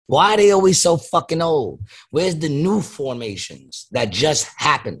Why are they always so fucking old? Where's the new formations that just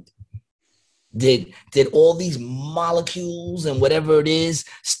happened? Did all these molecules and whatever it is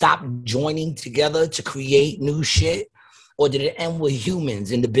stop joining together to create new shit? Or did it end with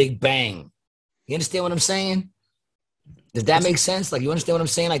humans in the Big Bang? You understand what I'm saying? Does that make sense? Like, you understand what I'm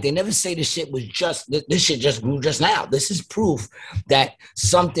saying? Like, they never say this shit was just, this shit just grew just now. This is proof that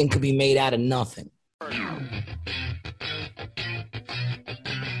something could be made out of nothing.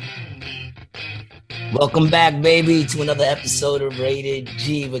 Welcome back, baby, to another episode of Rated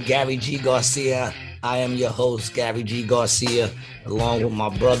G with Gary G. Garcia. I am your host, Gary G. Garcia, along with my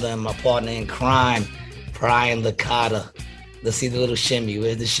brother and my partner in crime, Brian Licata. Let's see the little shimmy.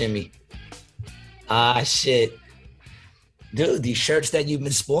 Where's the shimmy? Ah, shit. Dude, these shirts that you've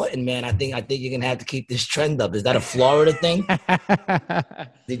been sporting, man, I think you're going to have to keep this trend up. Is that a Florida thing?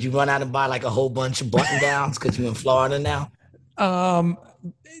 Did you run out and buy like a whole bunch of button downs because you're in Florida now?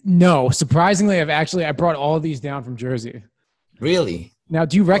 No, surprisingly, I brought all of these down from Jersey. Really? Now,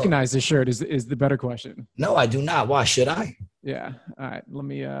 do you recognize this shirt? Is the better question? No, I do not. Why should I? Yeah. All right. Let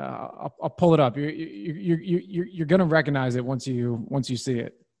me. I'll pull it up. You're gonna recognize it once you see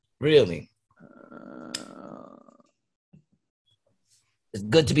it. Really? It's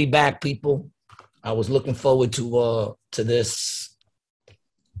good to be back, people. I was looking forward to this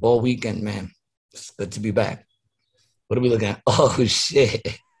all weekend, man. It's good to be back. What are we looking at? Oh shit!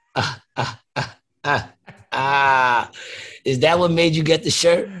 Is that what made you get the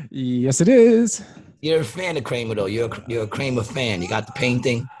shirt? Yes, it is. You're a fan of Kramer, though. You're a Kramer fan. You got the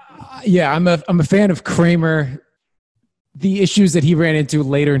painting. Yeah, I'm a fan of Kramer. The issues that he ran into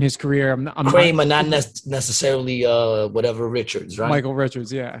later in his career. I'm Kramer, not necessarily whatever Richards, right? Michael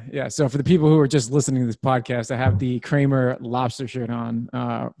Richards, yeah. So for the people who are just listening to this podcast, I have the Kramer lobster shirt on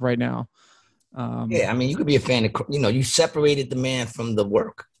right now. Yeah, I mean, you could be a fan of, you separated the man from the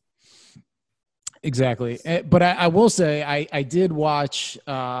work. Exactly. But I will say I did watch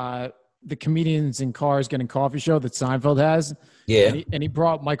the Comedians in Cars Getting Coffee show that Seinfeld has. Yeah. And he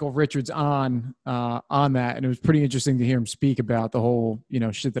brought Michael Richards on that. And it was pretty interesting to hear him speak about the whole,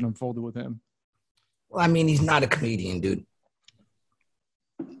 shit that unfolded with him. Well, I mean, he's not a comedian, dude.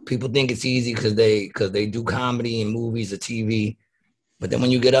 People think it's easy because they do comedy and movies or TV. But then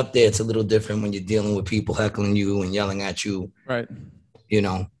when you get up there, it's a little different when you're dealing with people heckling you and yelling at you. Right.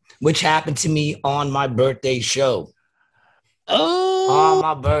 Which happened to me on my birthday show. Oh! On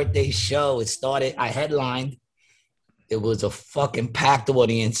my birthday show. I headlined. It was a fucking packed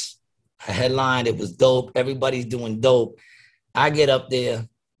audience. I headlined. It was dope. Everybody's doing dope. I get up there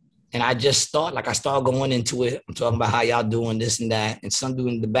and I start going into it. I'm talking about how y'all doing this and that. And some dude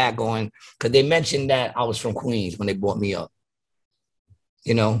in the back going, because they mentioned that I was from Queens when they brought me up.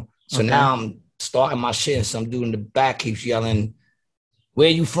 So okay. Now I'm starting my shit and some dude in the back keeps yelling, where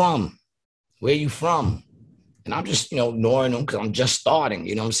you from? Where you from? And I'm just, ignoring him because I'm just starting.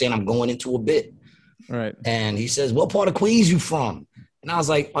 You know what I'm saying? I'm going into a bit. Right. And he says, what part of Queens you from? And I was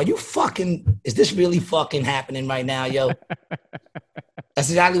like, is this really fucking happening right now, yo? That's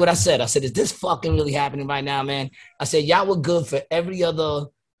exactly what I said. I said, is this fucking really happening right now, man? I said, y'all were good for every other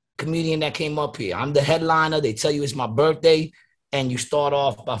comedian that came up here. I'm the headliner. They tell you it's my birthday. And you start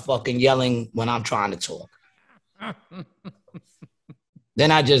off by fucking yelling when I'm trying to talk. Then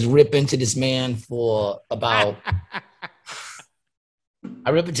I just rip into this man for about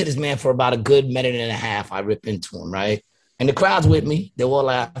a good minute and a half. I rip into him, right? And the crowd's with me. They're all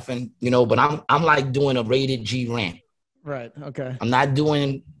laughing, but I'm like doing a Rated G rant. Right, okay. I'm not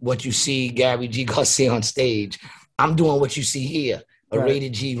doing what you see Gary G. Garcia on stage. I'm doing what you see here, a right.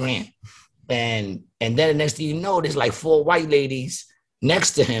 Rated G rant. And then the next thing you know, there's like 4 white ladies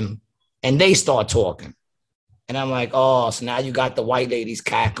next to him, and they start talking. And I'm like, oh, so now you got the white ladies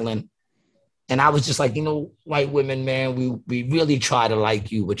cackling. And I was just like, white women, man, we really try to like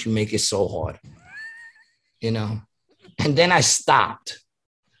you, but you make it so hard. And then I stopped.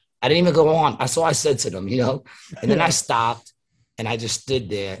 I didn't even go on. That's all I said to them, And then I stopped, and I just stood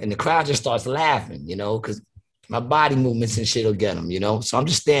there, and the crowd just starts laughing, because my body movements and shit will get them, So I'm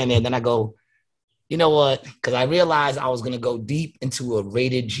just standing there, and then I go, you know what? Because I realized I was going to go deep into a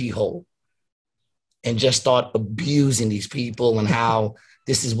Rated G hole and just start abusing these people and how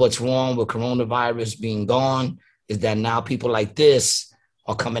this is what's wrong with coronavirus being gone, is that now people like this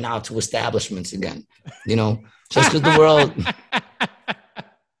are coming out to establishments again. Just because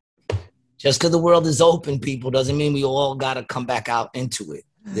the world is open, people, doesn't mean we all got to come back out into it.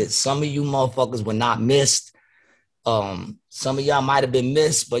 That some of you motherfuckers were not missed. Some of y'all might have been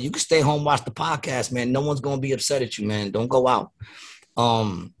missed, but you can stay home, watch the podcast, man. No one's going to be upset at you, man. Don't go out.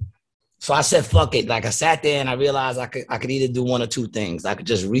 So I said, fuck it. Like I sat there and I realized I could either do one or two things. I could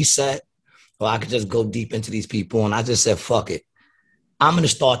just reset or I could just go deep into these people. And I just said, fuck it. I'm going to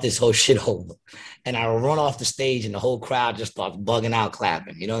start this whole shit over. And I run off the stage and the whole crowd just starts bugging out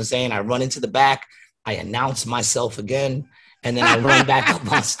clapping. You know what I'm saying? I run into the back. I announce myself again. And then I run back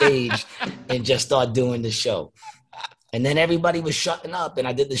up on stage and just start doing the show. And then everybody was shutting up. And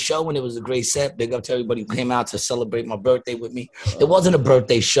I did the show and it was a great set. Big up to everybody who came out to celebrate my birthday with me. It wasn't a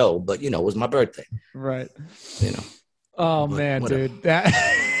birthday show, but, you know, it was my birthday. Right. You know. Oh, man, whatever. Dude.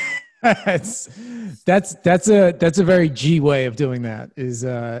 That's a very G way of doing that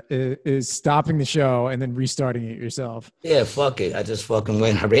is stopping the show and then restarting it yourself. Yeah, fuck it. I just fucking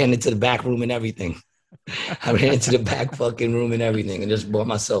went. I ran into the back room and everything. I ran into the back fucking room and everything and just brought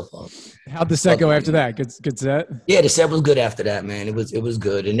myself up. How'd the set go after that? Good set? Yeah, the set was good after that, man. It was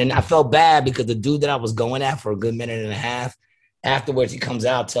good. And then I felt bad because the dude that I was going at for a good minute and a half, afterwards he comes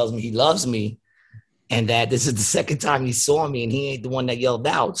out, tells me he loves me. And that this is the second time he saw me and he ain't the one that yelled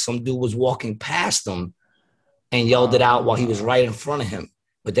out. Some dude was walking past him and yelled it out while he was right in front of him.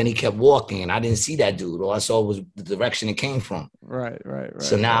 But then he kept walking and I didn't see that dude. All I saw was the direction it came from. Right.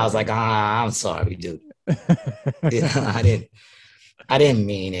 So now I was like, I'm sorry, dude. You know, I didn't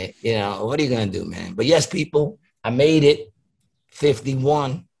mean it. You know, what are you going to do, man? But yes, people, I made it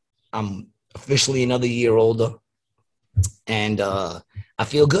 51. I'm officially another year older. And I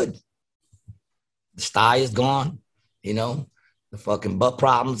feel good. The sty is gone, you know. The fucking butt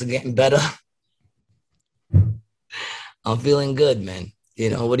problems are getting better. I'm feeling good, man. You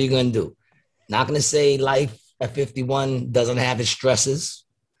know, what are you going to do? Not going to say life at 51 doesn't have its stresses.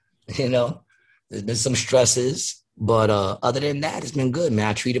 You know, there's been some stresses. But other than that, it's been good, man.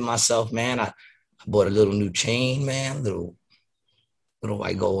 I treated myself, man. I bought a little new chain, man. Little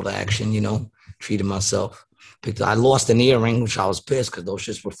white gold action, you know. Treated myself. I lost an earring, which I was pissed because those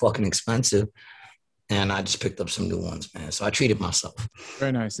shits were fucking expensive. And I just picked up some new ones, man. So I treated myself.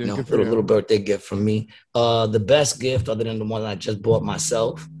 Very nice. You know, little birthday gift from me. The best gift, other than the one I just bought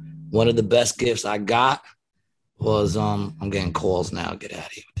myself, one of the best gifts I got was, I'm getting calls now. Get out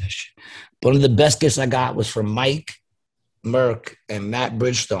of here with that shit. One of the best gifts I got was from Mike Merck and Matt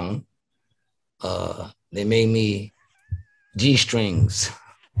Bridgestone. They made me G-strings.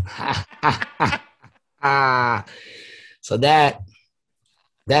 So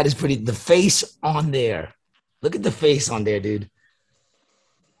that is pretty. The face on there. Look at the face on there, dude.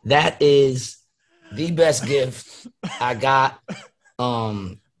 That is the best gift I got.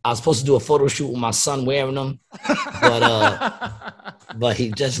 I was supposed to do a photo shoot with my son wearing them, but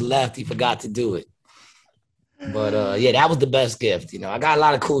he just left. He forgot to do it. But yeah, that was the best gift. You know, I got a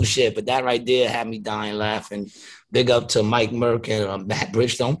lot of cool shit, but that right there had me dying laughing. Big up to Mike Merck and Matt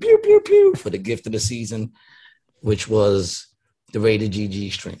Bridgestone, pew pew pew, for the gift of the season, which was the Rated G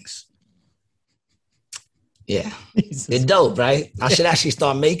strings. Yeah. Jesus. They're dope, right? I should actually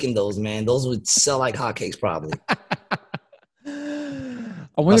start making those, man. Those would sell like hotcakes probably.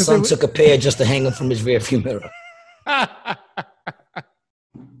 My son took a pair just to hang them from his rearview mirror.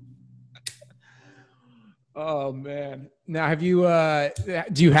 Oh, man. Now, have you,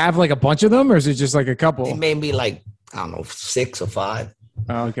 do you have like a bunch of them or is it just like a couple? It made me like, I don't know, 6 or 5.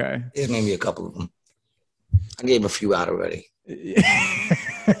 Oh, okay. It made me a couple of them. I gave a few out already.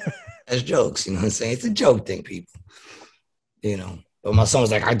 As jokes, you know what I'm saying? It's a joke thing, people. You know. But my son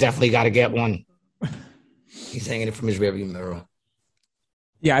was like, I definitely got to get one. He's hanging it from his rearview mirror.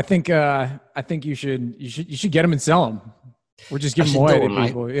 Yeah, I think you should get them and sell them. Or just give them away to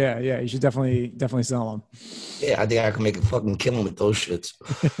people. Right? Yeah, you should definitely sell them. Yeah, I think I can make a fucking killing with those shits.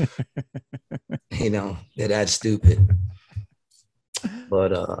 You know, they're that stupid.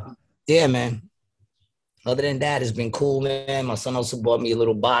 But yeah, man. Other than that, it's been cool, man. My son also bought me a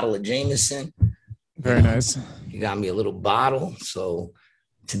little bottle of Jameson. Very nice. He got me a little bottle. So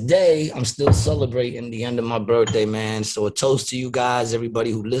today, I'm still celebrating the end of my birthday, man. So a toast to you guys,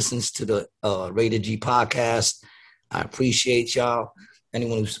 everybody who listens to the Rated G podcast. I appreciate y'all.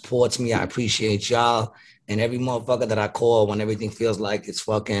 Anyone who supports me, I appreciate y'all. And every motherfucker that I call when everything feels like it's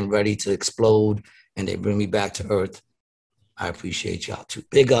fucking ready to explode and they bring me back to earth, I appreciate y'all too.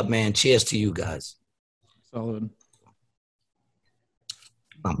 Big up, man. Cheers to you guys. Solid.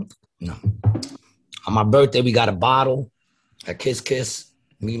 No. On my birthday, we got a bottle at Kiss Kiss.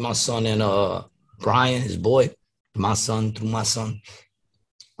 Me, my son, and Brian, his boy, my son, through my son.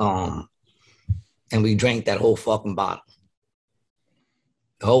 And we drank that whole fucking bottle.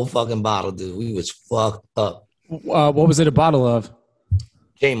 The whole fucking bottle, dude. We was fucked up. What was it a bottle of?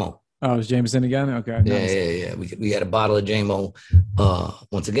 JMO. Oh, it was Jameson again? Okay. Yeah. We had a bottle of JMO.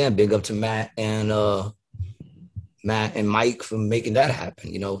 Once again, big up to Matt and Matt and Mike for making that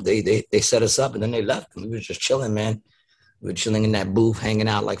happen. You know, they set us up and then they left. And we were just chilling, man. We were chilling in that booth, hanging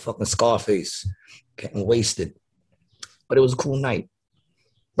out like fucking Scarface, getting wasted. But it was a cool night.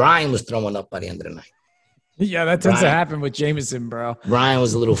 Brian was throwing up by the end of the night. Yeah, that tends to happen with Jameson, bro. Brian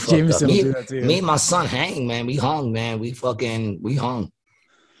was a little fucked Jameson up. will do that to you. Me and my son hang, man. We hung, man. We hung.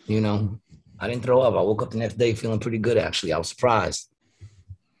 You know, I didn't throw up. I woke up the next day feeling pretty good, actually. I was surprised.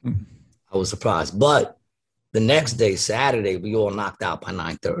 But the next day, Saturday, we all knocked out by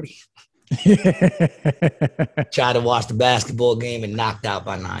 9:30. Tried to watch the basketball game and knocked out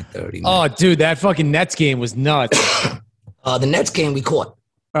by 9:30. Oh, dude, that fucking Nets game was nuts. The Nets game we caught.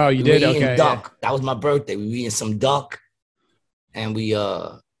 Oh, you did? Okay. Duck. Yeah. That was my birthday. We were eating some duck, and we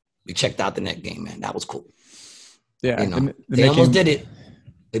checked out the net game, man. That was cool. Yeah, you know, they almost did it.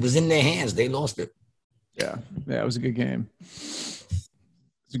 It was in their hands. They lost it. Yeah, it was a good game. It's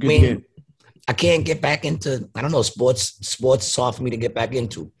a good game. I can't get back into, I don't know, sports is hard for me to get back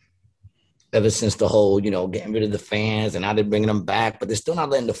into ever since the whole, you know, getting rid of the fans and now they're bringing them back, but they're still not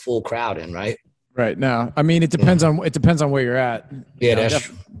letting the full crowd in, right? Right. No, I mean, it depends on where you're at. Yeah, that's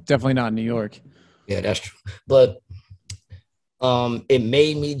true. Definitely not in New York. Yeah, that's true. But it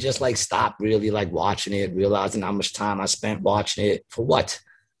made me just like stop really like watching it, realizing how much time I spent watching it for what?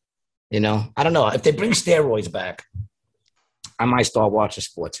 You know, I don't know. If they bring steroids back, I might start watching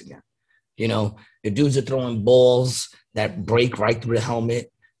sports again. You know, the dudes are throwing balls that break right through the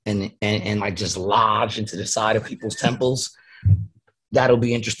helmet and like just lodge into the side of people's temples. That'll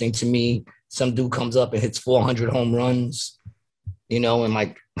be interesting to me. Some dude comes up and hits 400 home runs, you know, in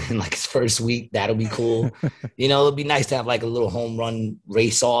like his first week. That'll be cool. You know, it'd be nice to have like a little home run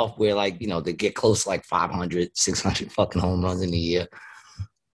race off where like, you know, they get close to like 500, 600 fucking home runs in a year.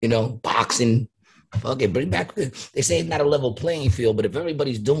 You know, boxing, fuck it, bring back. They say it's not a level playing field, but if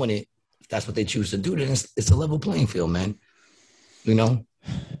everybody's doing it, if that's what they choose to do, then it's a level playing field, man. You know,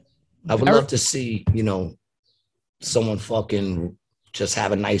 I would love to see, you know, someone fucking just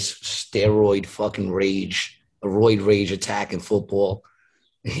have a nice steroid fucking rage, a roid rage attack in football.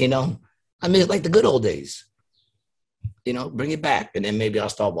 You know, I mean, it's like the good old days. You know, bring it back, and then maybe I'll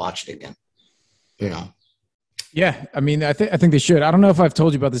start watching it again. You know. Yeah, I mean, I think they should. I don't know if I've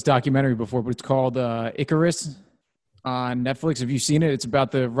told you about this documentary before, but it's called Icarus on Netflix. Have you seen it? It's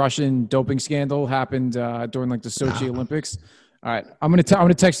about the Russian doping scandal happened during like the Sochi Olympics. All right, I'm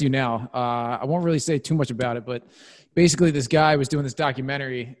gonna text you now. I won't really say too much about it, but basically, this guy was doing this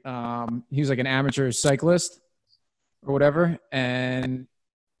documentary. He was like an amateur cyclist or whatever, and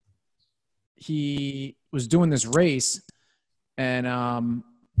he was doing this race, and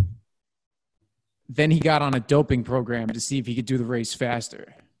then he got on a doping program to see if he could do the race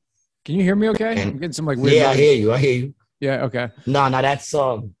faster. Can you hear me okay? I'm getting some like weird noise. I hear you. Yeah, okay. No, that's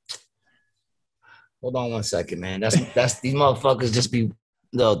hold on one second, man. That's these motherfuckers just be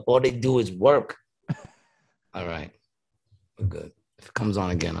all they do is work. All right. We're good. If it comes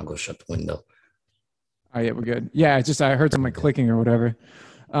on again, I'll go shut the window. Oh yeah, we're good. Yeah, it's just I heard some like clicking or whatever.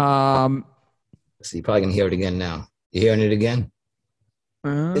 So you probably can hear it again now. You hearing it again?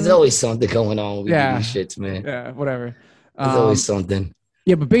 There's always something going on with these shits, man. Yeah, whatever. There's always something.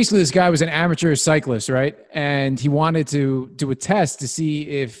 Yeah, but basically this guy was an amateur cyclist, right? And he wanted to do a test to see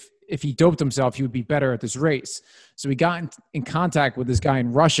if he doped himself, he would be better at this race. So he got in contact with this guy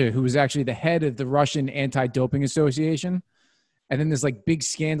in Russia who was actually the head of the Russian Anti-Doping Association. And then this like big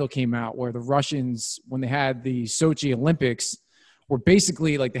scandal came out where the Russians, when they had the Sochi Olympics, were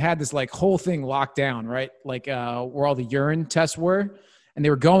basically like they had this like whole thing locked down, right? Like where all the urine tests were. And they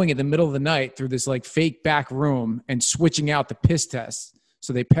were going in the middle of the night through this like fake back room and switching out the piss tests.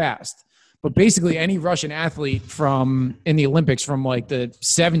 So they passed. But basically any Russian athlete in the Olympics from like the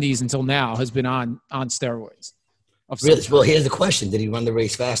 70s until now has been on steroids. Really? Well, here's the question. Did he run the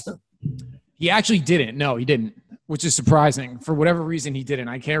race faster? He actually didn't. No, he didn't, which is surprising. For whatever reason, he didn't.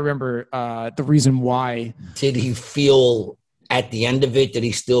 I can't remember the reason why. Did he feel at the end of it, did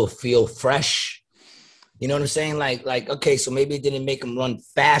he still feel fresh? You know what I'm saying? Like, okay, so maybe it didn't make him run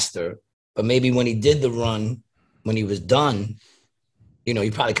faster, but maybe when he did the run, when he was done, you know, he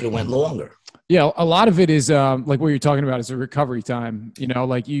probably could have went longer. Yeah, a lot of it is like what you're talking about is a recovery time. You know,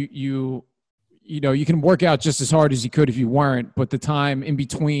 like you can work out just as hard as you could if you weren't, but the time in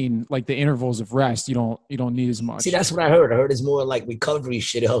between, like the intervals of rest, you don't need as much. See, that's what I heard. I heard it's more like recovery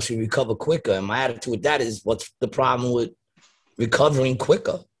shit. It helps you recover quicker. And my attitude with that is, what's the problem with recovering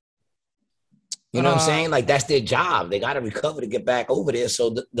quicker? You know what I'm saying? Like, that's their job. They got to recover to get back over there.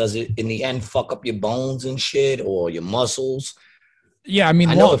 So does it, in the end, fuck up your bones and shit or your muscles? Yeah, I mean,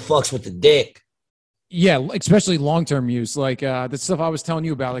 I know it fucks with the dick. Yeah, especially long-term use, like the stuff I was telling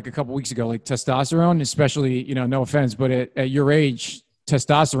you about like a couple weeks ago, like testosterone, especially, no offense, but at your age,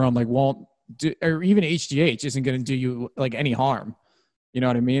 testosterone like won't do, or even HGH isn't going to do you like any harm. You know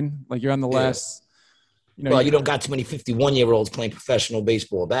what I mean? Like you're on the Yeah. less, Well, you don't got too many 51-year-olds playing professional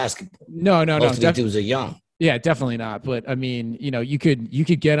baseball or basketball. no, Most of these dudes are young. Yeah, definitely not. But I mean, you could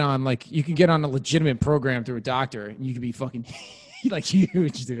get on a legitimate program through a doctor and you could be fucking like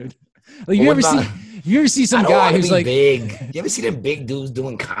huge, dude. Like you ever see some guy who's like big? You ever see them big dudes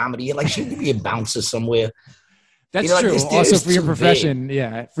doing comedy? Like, shouldn't you be a bouncer somewhere? That's true. Like, also for your profession,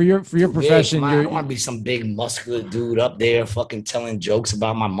 yeah. For your profession, I don't want to be some big muscular dude up there fucking telling jokes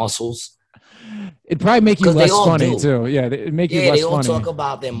about my muscles. It'd probably make you less funny too. Yeah, it'd make you less funny. Yeah, they all talk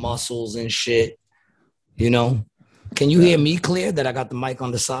about their muscles and shit. Can you hear me clear that I got the mic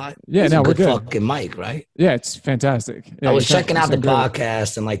on the side? Yeah, no, we're good. Fucking mic, right? Yeah, it's fantastic. Yeah, I was checking out the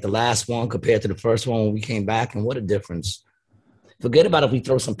podcast and like the last one compared to the first one when we came back, and what a difference. Forget about if we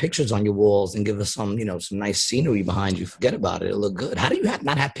throw some pictures on your walls and give us some, some nice scenery behind you. Forget about it. It'll look good. How do you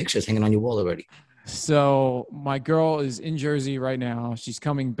not have pictures hanging on your wall already? So my girl is in Jersey right now. She's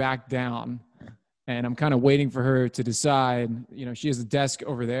coming back down. And I'm kind of waiting for her to decide, she has a desk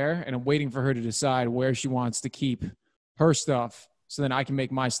over there and I'm waiting for her to decide where she wants to keep her stuff. So then I can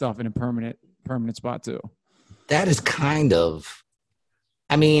make my stuff in a permanent spot too. That is I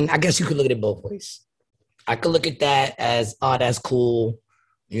guess you could look at it both ways. I could look at that as, oh, that's cool.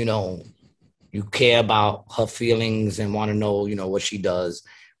 You care about her feelings and want to know, what she does.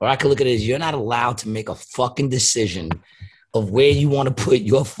 Or I could look at it as you're not allowed to make a fucking decision of where you want to put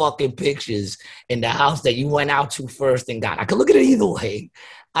your fucking pictures in the house that you went out to first and got. I could look at it either way.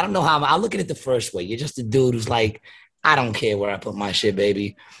 I don't know how. I'll look at it the first way. You're just a dude who's like, I don't care where I put my shit,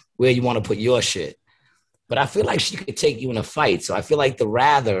 baby. Where you want to put your shit. But I feel like she could take you in a fight. So I feel like the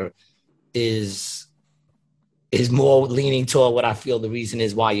rather is more leaning toward what I feel the reason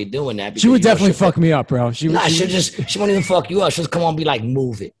is why you're doing that. She would definitely fuck me up, bro. She won't even fuck you up. She'll just come on and be like,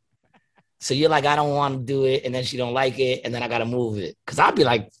 move it. So you're like, I don't want to do it. And then she don't like it. And then I got to move it. Because I'd be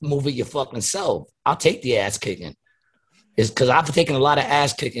like, move it your fucking self. I'll take the ass kicking. It's because I've taken a lot of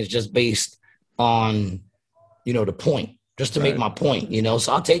ass kickings just based on, the point. Just to make my point,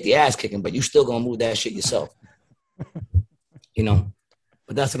 So I'll take the ass kicking, but you still going to move that shit yourself. But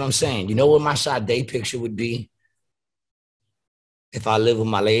that's what I'm saying. You know what my Sade picture would be? If I live with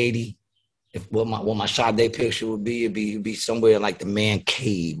my lady, what my Sade picture would be, it'd be somewhere like the man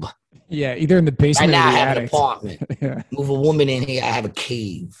cave. Yeah, either in the basement right now, or the I have attic. An apartment. Yeah. Move a woman in here, I have a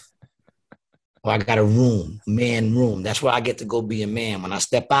cave. Or I got a room, man room. That's where I get to go be a man. When I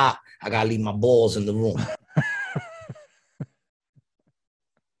step out, I got to leave my balls in the room.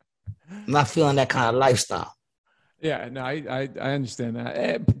 I'm not feeling that kind of lifestyle. Yeah, no, I understand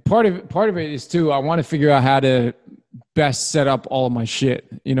that. Part of it is, too, I want to figure out how to best set up all of my shit.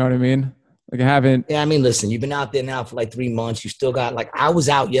 You know what I mean? Like I haven't. Yeah, listen, you've been out there now for like 3 months. You still got I was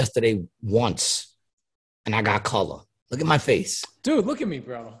out yesterday once and I got color. Look at my face. Dude, look at me,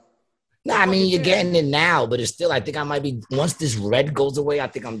 bro. Nah, you're getting it now, but it's still, I think I might be, once this red goes away, I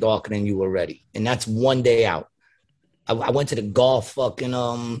think I'm darker than you already. And that's one day out. I went to the golf fucking,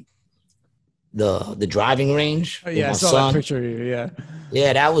 the driving range. Yeah, I saw that picture of you, yeah.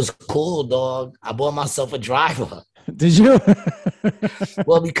 Yeah, that was cool, dog. I bought myself a driver. Did you?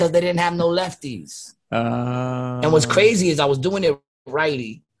 Well, because they didn't have no lefties. And what's crazy is I was doing it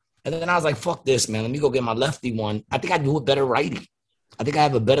righty. And then I was like, fuck this, man. Let me go get my lefty one. I think I do it better righty. I think I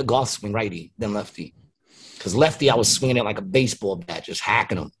have a better golf swing righty than lefty. Because lefty, I was swinging it like a baseball bat, just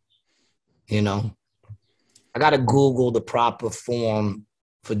hacking them. I got to Google the proper form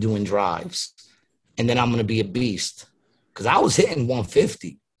for doing drives. And then I'm going to be a beast. Because I was hitting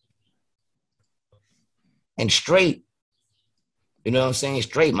 150. And straight. You know what I'm saying?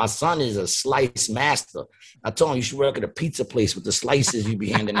 Straight. My son is a slice master. I told him you should work at a pizza place with the slices you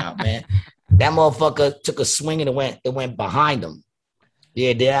be handing out, man. That motherfucker took a swing and it went behind him.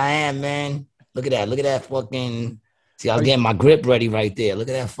 Yeah, there I am, man. Look at that. Look at that fucking. See, I was getting my grip ready right there. Look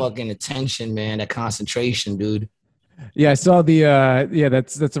at that fucking attention, man. That concentration, dude. Yeah, I saw the.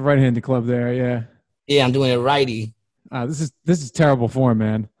 That's a right-handed club there. Yeah. Yeah, I'm doing it righty. This is terrible form,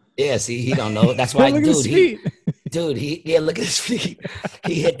 man. Yeah, see, he don't know. That's why, look at his feet. Look at his feet.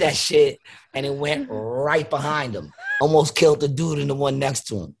 He hit that shit and it went right behind him. Almost killed the dude and the one next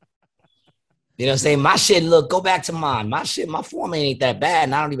to him. You know what I'm saying? My shit, look, go back to mine. My form ain't that bad,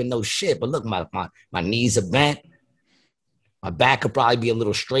 and I don't even know shit. But look, my knees are bent. My back could probably be a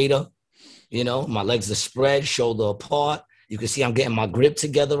little straighter. My legs are spread, shoulder apart. You can see I'm getting my grip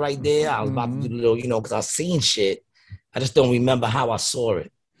together right there. I was about to do a little, because I've seen shit. I just don't remember how I saw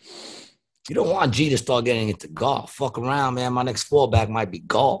it. You don't want G to start getting into golf. Fuck around, man. My next fallback might be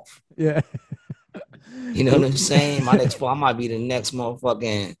golf. Yeah. You know what I'm saying? I might be the next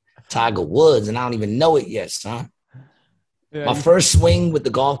motherfucking Tiger Woods, and I don't even know it yet, son. Yeah, My first swing with the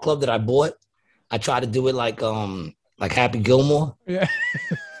golf club that I bought, I tried to do it like Happy Gilmore. Yeah.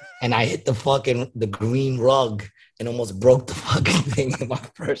 And I hit the green rug and almost broke the fucking thing in my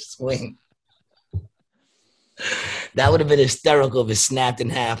first swing. That would have been hysterical if it snapped in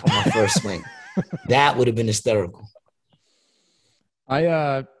half on my first swing. That would have been hysterical.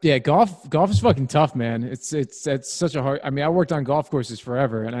 Golf is fucking tough, man. It's such a hard. I mean, I worked on golf courses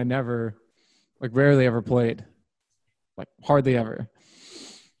forever, and I never, rarely ever played, hardly ever.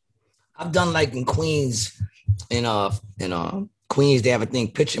 I've done in Queens, in Queens, they have a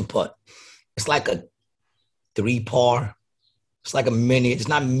thing, pitch and putt. It's like a 3-par. It's like it's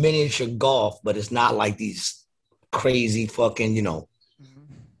not miniature golf, but it's not like these crazy fucking, I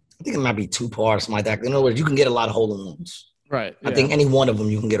think it might be 2-par, something like that. In other words, you can get a lot of hole-in-ones. Right. Yeah. I think any one of them,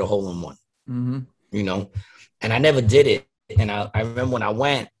 you can get a hole-in-one, mm-hmm. And I never did it. And I remember when I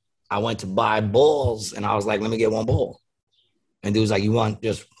went to buy balls, and I was like, let me get one ball. And dude was like, you want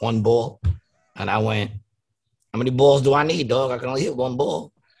just one ball? And I went, how many balls do I need, dog? I can only hit one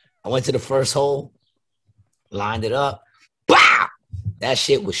ball. I went to the first hole, lined it up. Wow! That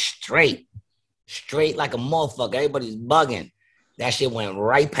shit was straight like a motherfucker. Everybody's bugging. That shit went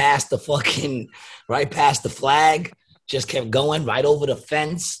right past the flag, just kept going right over the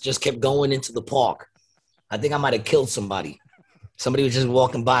fence, just kept going into the park. I think I might have killed somebody. Somebody was just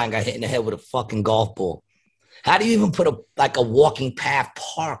walking by and got hit in the head with a fucking golf ball. How do you even put a walking path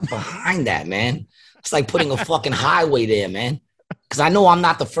park behind that, man? It's like putting a fucking highway there, man. Because I know I'm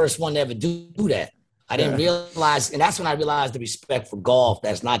not the first one to ever do that. I didn't realize, and that's when I realized the respect for golf.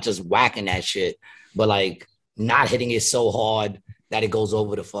 That's not just whacking that shit, but not hitting it so hard that it goes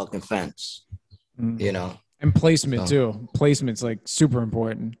over the fucking fence, And placement too. Placement's super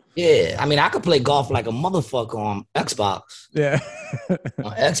important. Yeah. I mean, I could play golf like a motherfucker on Xbox. Yeah.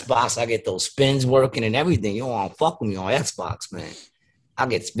 On Xbox, I get those spins working and everything. You don't want to fuck with me on Xbox, man. I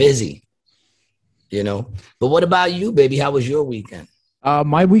get busy, But what about you, baby? How was your weekend?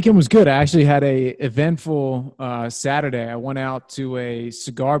 My weekend was good. I actually had a eventful Saturday. I went out to a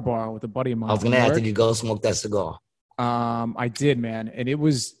cigar bar with a buddy of mine. I was going to ask, did you go smoke that cigar? I did, man. And it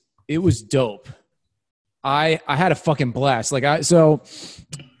was dope. I had a fucking blast. Since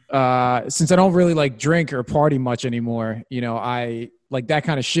I don't really drink or party much anymore, I that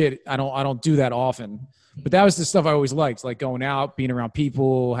kind of shit. I don't do that often, but that was the stuff I always liked, going out, being around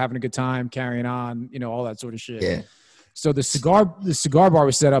people, having a good time, carrying on, all that sort of shit. Yeah. So the cigar bar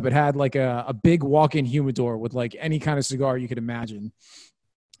was set up. It had a big walk-in humidor with any kind of cigar you could imagine.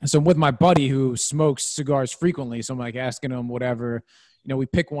 So I'm with my buddy who smokes cigars frequently. So I'm asking him whatever, we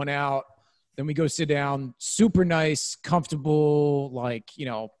pick one out. Then we go sit down, super nice, comfortable,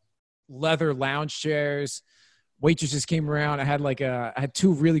 leather lounge chairs. Waitresses came around. I had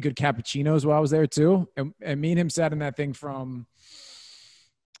 2 really good cappuccinos while I was there too. And me and him sat in that thing from,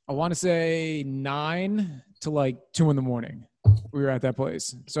 I want to say 9 to 2 in the morning. We were at that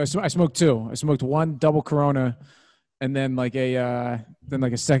place. So I smoked 2. I smoked 1 double Corona and then a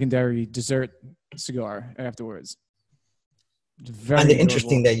secondary dessert cigar afterwards. I find it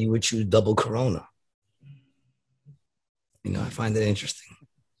interesting that you would choose double Corona. I find it interesting.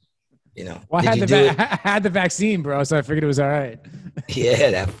 Well, I had the vaccine, bro, so I figured it was all right. Yeah,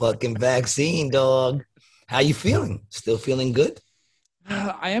 that fucking vaccine, dog. How you feeling? Still feeling good?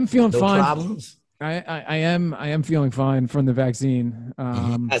 I am feeling fine. No problems? I am feeling fine from the vaccine.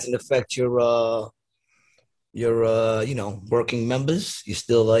 Hasn't affect your working members? You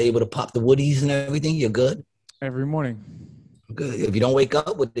still able to pop the woodies and everything? You're good? Every morning. Good. If you don't wake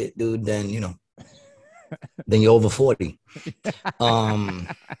up with it, dude, then then you're over 40.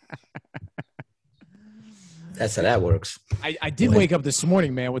 That's how that works. I did wake up this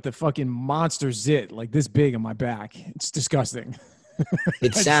morning, man, with the fucking monster zit this big on my back. It's disgusting.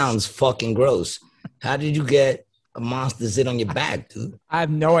 It sounds fucking gross. How did you get a monster zit on your back, dude? I have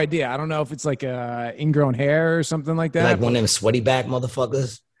no idea. I don't know if it's ingrown hair or something like that. One of them sweaty back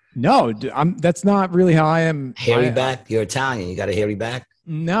motherfuckers? No, dude, that's not really how I am. Hairy back? You're Italian. You got a hairy back?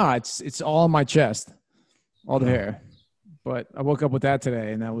 No, it's all on my chest, all the hair. But I woke up with that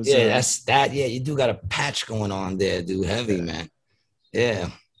today, and that was that's that. Yeah, you do got a patch going on there, dude. Heavy, man. Yeah,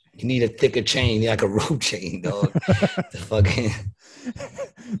 you need a thicker chain, like a rope chain, dog.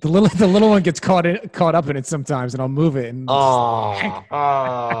 The little one gets caught up in it sometimes, and I'll move it. And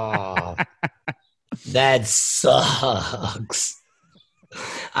that sucks.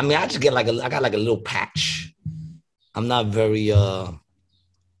 I mean, I just get I got a little patch. I'm not very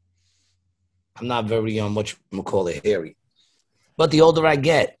I'm not very what you call it, hairy. But the older I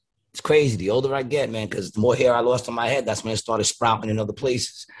get, it's crazy. The older I get, man, because the more hair I lost on my head, that's when it started sprouting in other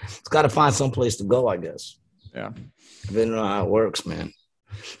places. It's got to find some place to go, I guess. Yeah. I don't know how it works, man.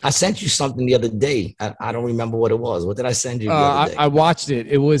 I sent you something the other day. I don't remember what it was. What did I send you the other day? I watched it.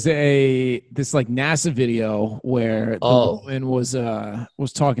 It was this like NASA video where the woman was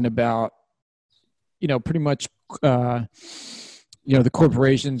talking about, pretty much, the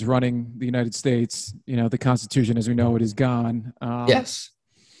corporations running the United States. The Constitution as we know it is gone. Yes.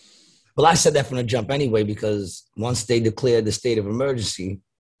 Well, I said that from the jump anyway, because once they declared the state of emergency,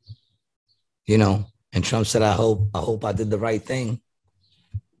 and Trump said, I hope I did the right thing.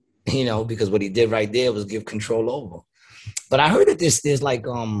 Because what he did right there was give control over. But I heard that there's like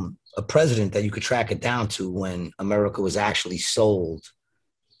a president that you could track it down to when America was actually sold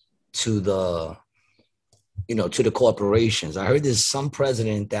to the corporations. I heard there's some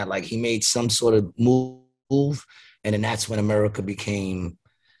president that like he made some sort of move, and then that's when America became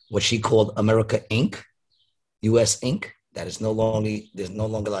what she called America Inc., U.S. Inc. That is there's no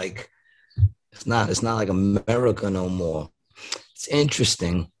longer like it's not like America no more. It's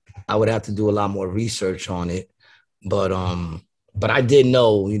interesting. I would have to do a lot more research on it. But I did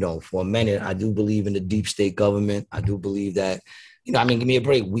know, for a minute, I do believe in the deep state government. I do believe that, give me a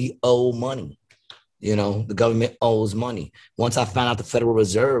break. We owe money. The government owes money. Once I found out the Federal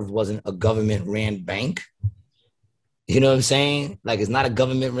Reserve wasn't a government-ran bank, you know what I'm saying? Like, it's not a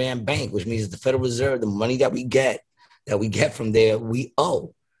government-ran bank, which means the Federal Reserve, the money that we get from there, we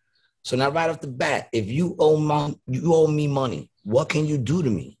owe. So now right off the bat, if you owe me money, what can you do to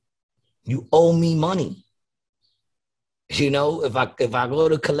me? You owe me money. If I go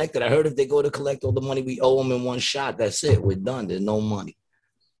to collect it, I heard if they go to collect all the money we owe them in one shot, that's it. We're done. There's no money.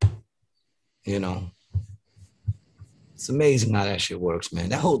 It's amazing how that shit works, man.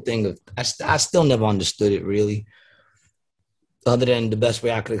 That whole thing, I still never understood it really. Other than the best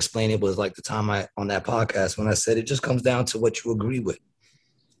way I could explain it was like the time on that podcast when I said it just comes down to what you agree with,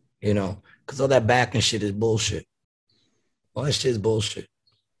 because all that back and shit is bullshit. All that shit is bullshit.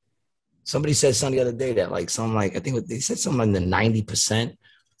 Somebody said something the other day that I think they said something like the 90%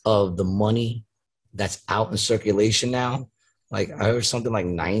 of the money that's out in circulation now, like I heard something like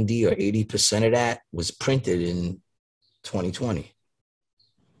 90 or 80% of that was printed in 2020.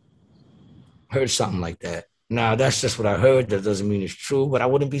 Heard something like that. Now, that's just what I heard. That doesn't mean it's true, but I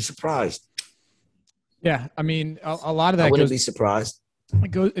wouldn't be surprised. Yeah, I mean, a lot of that I wouldn't be surprised.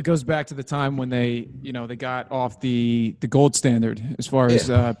 It goes back to the time when they got off the gold standard as far as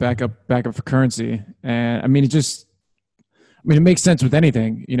backup for currency, and I mean it makes sense with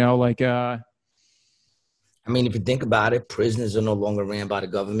anything, if you think about it, prisons are no longer ran by the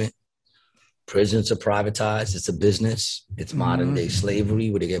government. Prisons are privatized. It's a business. It's modern day slavery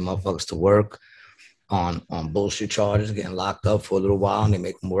where they get motherfuckers to work on bullshit charges, getting locked up for a little while, and they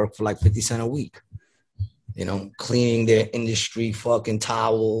make them work for like 50 cents a week. Cleaning their industry fucking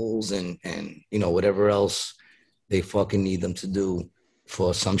towels and whatever else they fucking need them to do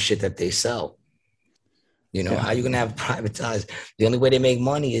for some shit that they sell. How you gonna have privatized? The only way they make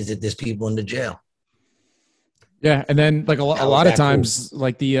money is if there's people in the jail. Yeah, and then like a lot of times, cool.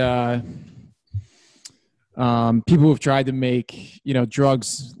 Like the people who've tried to make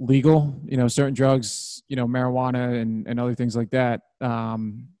drugs legal, certain drugs, marijuana and other things like that.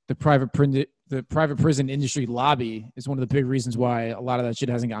 The private prison industry lobby is one of the big reasons why a lot of that shit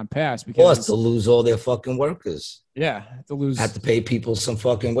hasn't gotten passed. Because of course, they'll lose all their fucking workers. Yeah, have to pay people some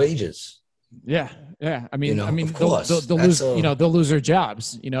fucking wages. Yeah. I mean, of course. They'll lose, they'll lose their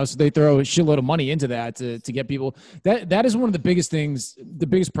jobs. So they throw a shitload of money into that to get people. That is one of the biggest things, the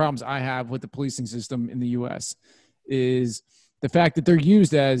biggest problems I have with the policing system in the U.S. is the fact that they're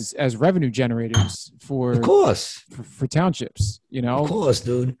used as revenue generators for, of course, for townships. Of course,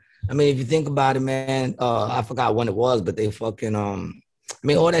 dude. If you think about it, man, I forgot when it was, but they fucking, all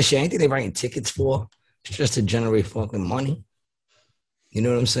that shit, ain't they writing tickets for? It's just to generate fucking money. You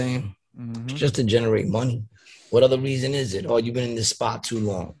know what I'm saying? Mm-hmm. It's just to generate money. What other reason is it? Oh, you've been in this spot too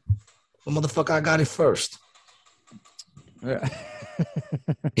long. Well, motherfucker, I got it first. Yeah.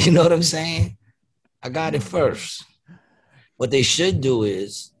 You know what I'm saying? I got it first. What they should do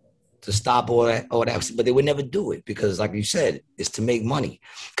is to stop all that, but they would never do it because, like you said, it's to make money.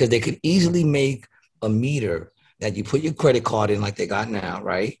 Because they could easily make a meter that you put your credit card in like they got now,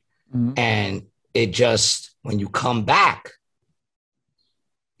 right? Mm-hmm. And it just, when you come back,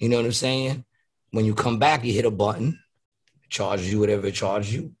 you know what I'm saying? When you come back, you hit a button, it charges you whatever it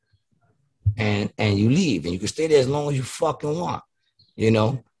charges you, and you leave. And you can stay there as long as you fucking want,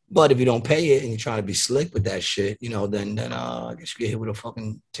 But if you don't pay it and you're trying to be slick with that shit, then I guess you get hit with a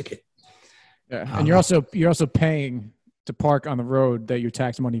fucking ticket. Yeah, and you're also paying to park on the road that your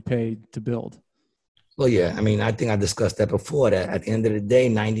tax money paid to build. Well, yeah. I mean, I think I discussed that before. That at the end of the day,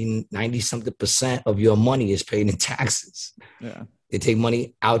 90 something percent of your money is paid in taxes. Yeah, They take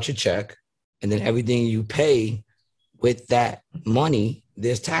money out your check, and then everything you pay with that money,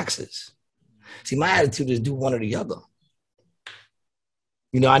 there's taxes. See, my attitude is do one or the other.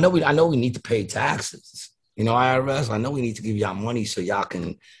 I know we need to pay taxes. IRS, I know we need to give y'all money so y'all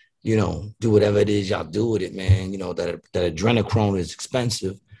can, do whatever it is y'all do with it, man. That adrenochrome is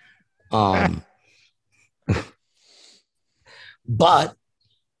expensive. But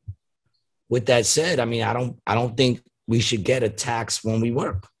with that said, I mean, I don't think we should get a tax when we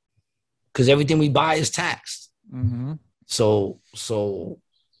work, because everything we buy is taxed. Mm-hmm. So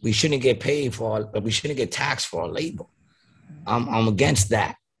we shouldn't get we shouldn't get taxed for our labor. I'm against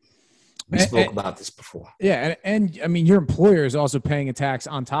that. We spoke about this before. Yeah, and I mean, your employer is also paying a tax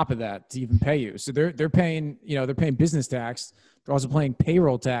on top of that to even pay you. So they're paying, they're paying business tax. They're also paying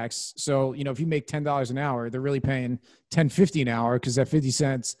payroll tax. So, if you make $10 an hour, they're really paying $10.50 an hour, because that 50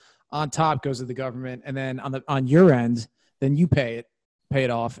 cents on top goes to the government. And then on your end, then you pay it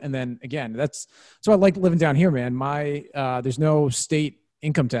off. And then again, so I like living down here, man. There's no state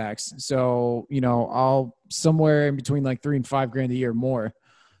income tax. So, I'll somewhere in between like $3,000 and $5,000 a year more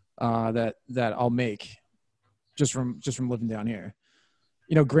that I'll make just from living down here.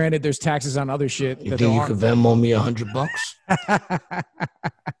 Granted, there's taxes on other shit. You think you could Venmo me $100? I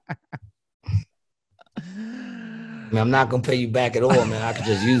mean, I'm not gonna pay you back at all, man. I could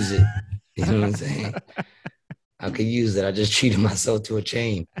just use it. You know what I'm saying? I could use it. I just cheated myself to a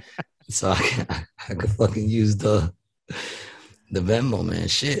chain, so I could fucking use the Venmo, man.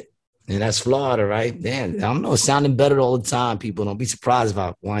 Shit. And that's Florida, right? Man, I don't know. It's sounding better all the time. People, don't be surprised if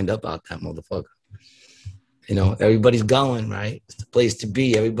I wind up out that motherfucker. Everybody's going, right? It's the place to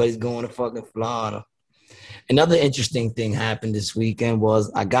be. Everybody's going to fucking Florida. Another interesting thing happened this weekend was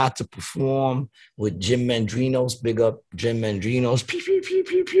I got to perform with Jim Mendrinos. Big up Jim Mendrinos. Pew, pew, pew,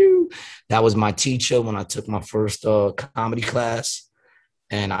 pew, pew. That was my teacher when I took my first comedy class.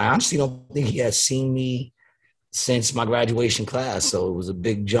 And I honestly don't think he has seen me since my graduation class. So it was a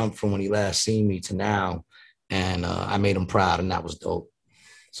big jump from when he last seen me to now. And I made him proud, and that was dope.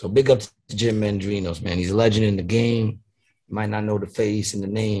 So big up to Jim Mendrinos, man. He's a legend in the game. You might not know the face and the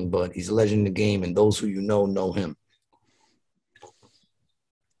name, but he's a legend in the game, and those who know him.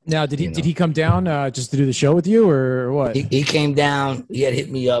 Now, did he come down just to do the show with you, or what? He came down. He had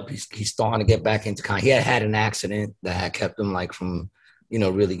hit me up. He's starting to get back into comedy. He had an accident that had kept him from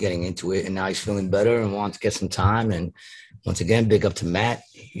really getting into it, and now he's feeling better and wants to get some time. And once again, big up to Matt.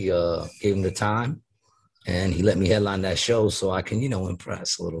 He gave him the time. And he let me headline that show so I can,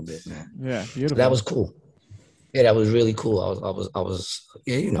 impress a little bit, man. Yeah, beautiful. So that was cool. Yeah, that was really cool. I was What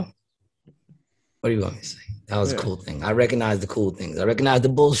do you want me to say? That was a cool thing. I recognize the cool things. I recognize the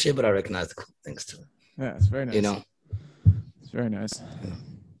bullshit, but I recognize the cool things too. Yeah, it's very nice. It's very nice.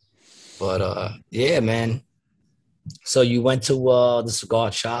 But yeah, man. So you went to the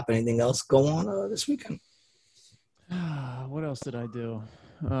cigar shop. Anything else go on this weekend? What else did I do?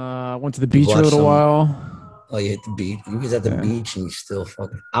 Went to the beach a little while. Oh, you hit the beach. You was at the beach and you still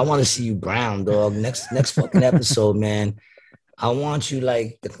fucking. I want to see you brown, dog. Next fucking episode, man. I want you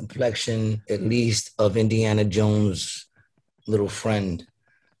like the complexion, at least, of Indiana Jones' little friend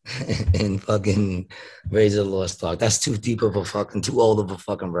in fucking Razor Lost Ark. That's too old of a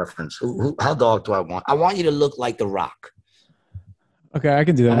fucking reference. How dark do I want? I want you to look like The Rock. Okay, I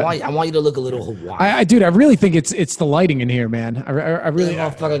can do that. I want you to look a little Hawaiian. Dude, I really think it's the lighting in here, man. I really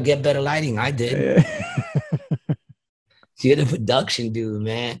motherfucker get better lighting. I did. You're the production dude,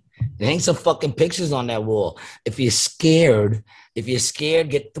 man. And hang some fucking pictures on that wall. If you're scared,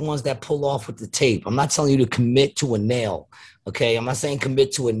 get the ones that pull off with the tape. I'm not telling you to commit to a nail. Okay, I'm not saying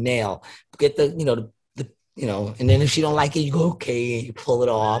commit to a nail. Get the and then if you don't like it, you go okay, and you pull it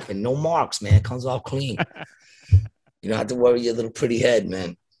off, and no marks, man. It comes off clean. You don't have to worry your little pretty head,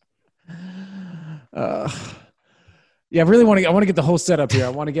 man. Yeah, I really want to get the whole setup here. I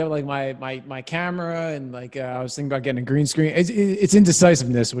want to get like my camera and like I was thinking about getting a green screen. It's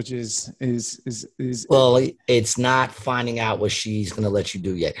indecisiveness, which is well, it's not finding out what she's gonna let you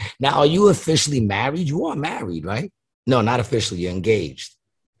do yet. Now, are you officially married? You are married, right? No, not officially. You're engaged.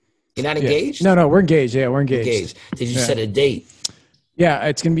 You're not engaged? No, we're engaged. Yeah, we're engaged. Did you set a date? Yeah,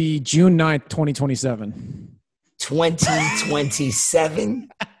 it's gonna be June 9th, 2027. 2027?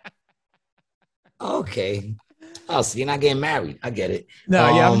 Okay. Oh, so you're not getting married. I get it. No,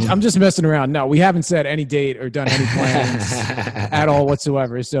 I'm just messing around. No, we haven't set any date or done any plans at all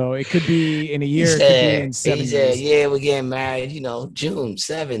whatsoever. So it could be in a year, it could be in 7 years. Yeah, we're getting married, June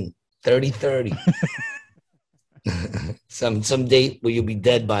 7. 30-30. some date where you'll be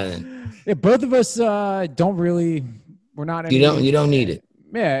dead by then. Yeah, both of us don't really. We're not. You don't need it.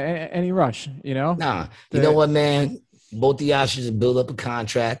 Yeah, any rush, you know? Nah. You know what, man? Both of y'all should just build up a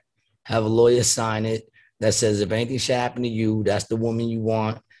contract, have a lawyer sign it that says if anything should happen to you, that's the woman you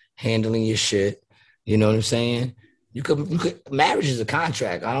want handling your shit. You know what I'm saying? You could marriage is a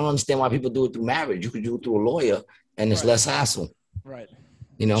contract. I don't understand why people do it through marriage. You could do it through a lawyer and it's less hassle. Right.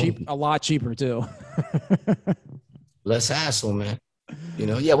 You know? A lot cheaper too. Less hassle, man. You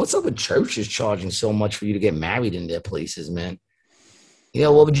know, yeah, what's up with churches charging so much for you to get married in their places, man? You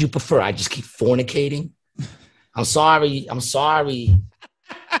know, what would you prefer? I just keep fornicating? I'm sorry.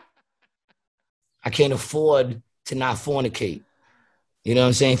 I can't afford to not fornicate. You know what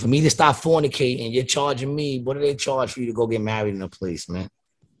I'm saying? For me to stop fornicating, you're charging me. What do they charge for you to go get married in a place, man?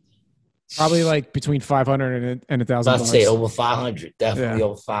 Probably like between 500 and $1,000. I'd say over 500. Definitely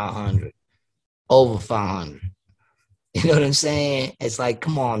over 500. Over 500. You know what I'm saying? It's like,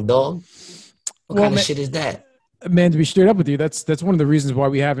 come on, dog. What kind of shit is that? Man, to be straight up with you, that's one of the reasons why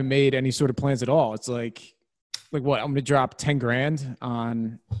we haven't made any sort of plans at all. It's like what? I'm gonna drop 10 grand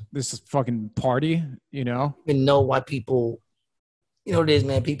on this fucking party, you know? I don't know why people, you know what it is,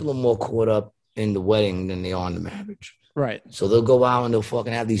 man? People are more caught up in the wedding than they are in the marriage. Right. So they'll go out and they'll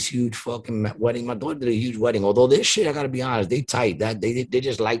fucking have these huge fucking wedding. My daughter did a huge wedding. Although this shit, I gotta be honest, they tight. That they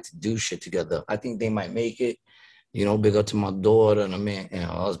just like to do shit together. I think they might make it. You know, big up to my daughter and my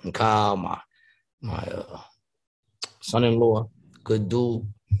husband Kyle, my son-in-law, good dude.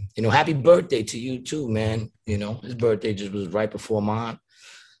 You know, happy birthday to you too, man. You know, his birthday just was right before mine.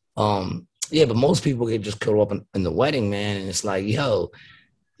 Yeah, but most people get just caught up in the wedding, man. And it's like, yo,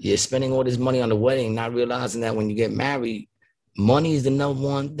 you're spending all this money on the wedding, not realizing that when you get married, money is the number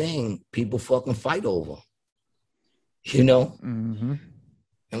one thing people fucking fight over. You know? Mm-hmm.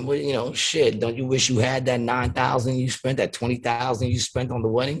 And, you know, shit, don't you wish you had that $9,000 you spent, that $20,000 you spent on the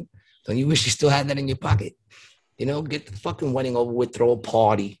wedding? Don't you wish you still had that in your pocket? You know, get the fucking wedding over with, throw a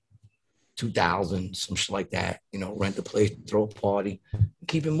party, $2,000, some shit like that. You know, rent a place, throw a party,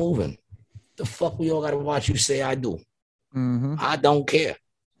 keep it moving. The fuck we all got to watch you say I do. Mm-hmm. I don't care.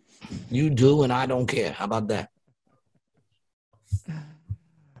 You do, and I don't care. How about that?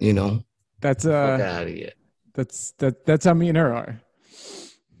 You know? That's fuck out of here. That's how me and her are.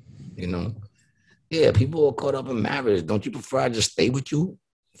 You know? Yeah, people are caught up in marriage. Don't you prefer I just stay with you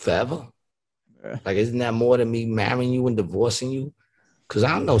forever? Yeah. Like, isn't that more than me marrying you and divorcing you? Because I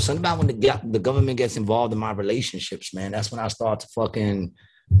don't know, something about when the government gets involved in my relationships, man, that's when I start to fucking,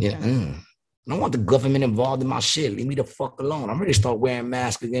 you know, I don't want the government involved in my shit. Leave me the fuck alone. I'm ready to start wearing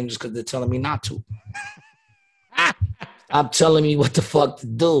masks again just because they're telling me not to. Stop telling me what the fuck to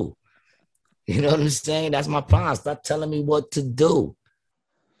do. You know what I'm saying? That's my problem. Stop telling me what to do.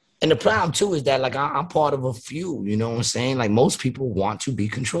 And the problem, too, is that, like, I'm part of a few, you know what I'm saying? Like, most people want to be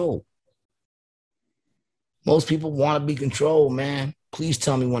controlled. Most people want to be controlled, man. Please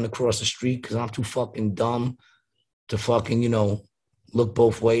tell me when to cross the street because I'm too fucking dumb to fucking, you know, look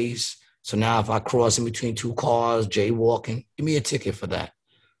both ways. So now if I cross in between two cars, jaywalking, give me a ticket for that.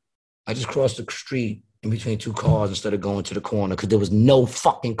 I just crossed the street in between two cars instead of going to the corner because there was no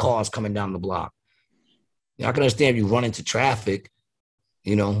fucking cars coming down the block. Yeah, I can understand if you run into traffic,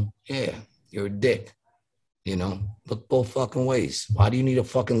 you know, yeah, you're a dick. You know, look both fucking ways. Why do you need a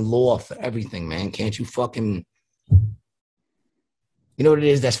fucking law for everything, man? Can't you fucking... You know what it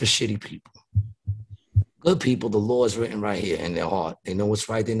is? That's for shitty people. Good people, the law is written right here in their heart. They know what's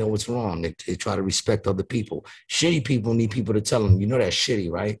right. They know what's wrong. They try to respect other people. Shitty people need people to tell them, you know that's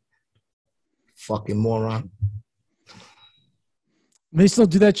shitty, right? Fucking moron. They still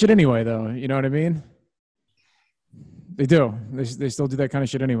do that shit anyway, though. You know what I mean? They do. They still do that kind of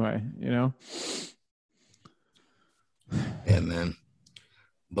shit anyway, you know? Yeah, man.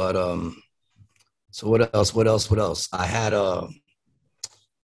 But, so what else? I had,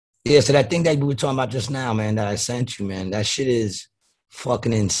 yeah, so that thing that we were talking about just now, man, that I sent you, man, that shit is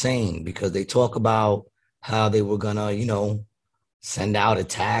fucking insane because they talk about how they were gonna, you know, send out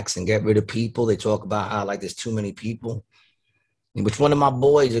attacks and get rid of people. They talk about how, like, there's too many people, which one of my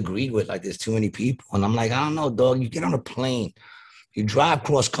boys agreed with, like, there's too many people. And I'm like, I don't know, dog. You get on a plane, you drive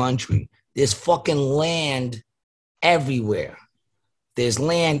cross country, there's fucking land everywhere. There's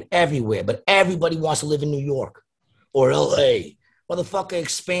land everywhere, but everybody wants to live in New York or LA. Motherfucker,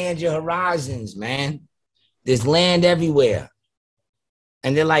 expand your horizons, man. There's land everywhere.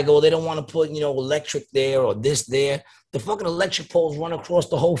 And they're like, oh, they don't want to put, you know, electric there or this there. The fucking electric poles run across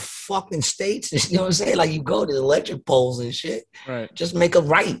the whole fucking states. You know what I'm saying? Like, you go to the electric poles and shit. Right. Just make a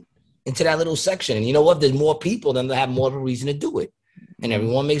right into that little section. And you know what? If there's more people, then they have more of a reason to do it. and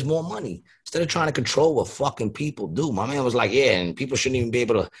everyone makes more money. Instead of trying to control what fucking people do. My man was like, yeah, and people shouldn't even be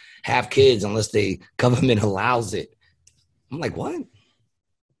able to have kids unless the government allows it. I'm like, what?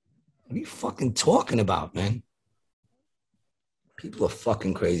 What are you fucking talking about, man? People are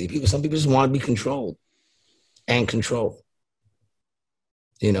fucking crazy. Some people just want to be controlled and control.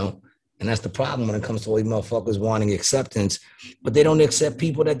 You know? And that's the problem when it comes to all these motherfuckers wanting acceptance, but they don't accept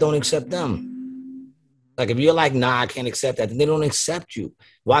people that don't accept them. Like if you're like, nah, I can't accept that, then they don't accept you.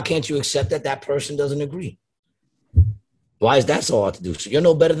 Why can't you accept that that person doesn't agree? Why is that so hard to do? So you're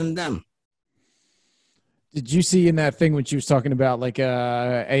no better than them. Did you see in that thing when she was talking about like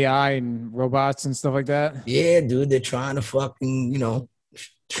AI and robots and stuff like that? Yeah, dude, they're trying to fucking,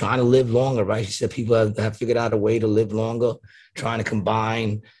 trying to live longer, right? She said people have figured out a way to live longer, trying to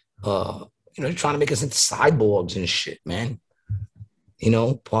combine, trying to make us into cyborgs and shit, man.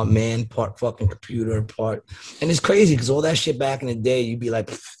 Part man, part fucking computer, and it's crazy because all that shit back in the day, you'd be like,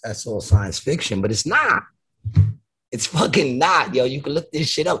 that's all science fiction, but it's not. It's fucking not, yo. You can look this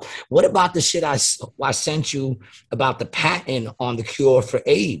shit up. What about the shit I sent you about the patent on the cure for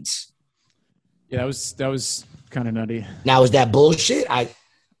AIDS? Yeah, that was kind of nutty. Now, is that bullshit?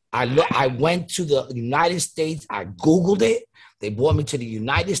 I went to the United States. I Googled it. They brought me to the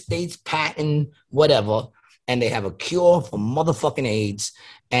United States patent, whatever, and they have a cure for motherfucking AIDS.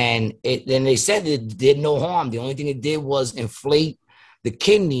 And then they said it did no harm. The only thing it did was inflate the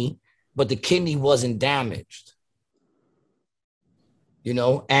kidney, but the kidney wasn't damaged.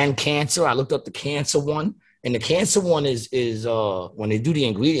 And cancer. I looked up the cancer one, and the cancer one is when they do the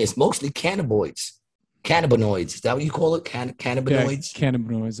ingredients, mostly cannabinoids. Cannabinoids. Is that what you call it? Cannabinoids? Yeah,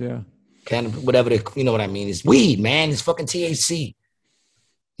 cannabinoids, yeah. Whatever you know what I mean. It's weed, man. It's fucking THC.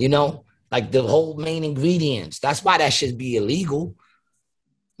 Like the whole main ingredients. That's why that should be illegal.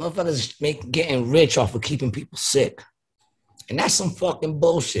 Motherfuckers getting rich off of keeping people sick. And that's some fucking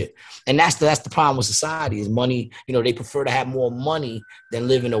bullshit. And that's the problem with society is money. They prefer to have more money than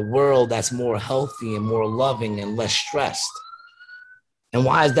live in a world that's more healthy and more loving and less stressed. And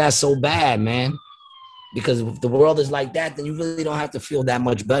why is that so bad, man? Because if the world is like that, then you really don't have to feel that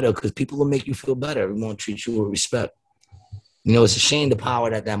much better because people will make you feel better. Everyone will treat you with respect. It's a shame the power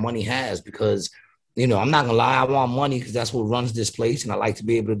that money has because, I'm not going to lie. I want money because that's what runs this place. And I like to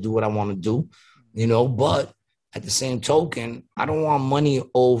be able to do what I want to do, but at the same token, I don't want money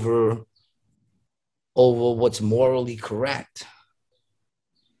over what's morally correct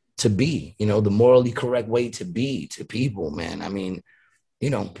to be, the morally correct way to be to people, man. I mean,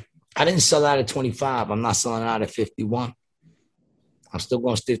 I didn't sell out at 25. I'm not selling out at 51. I'm still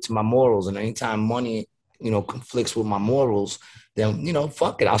going to stick to my morals. And anytime money, conflicts with my morals, then,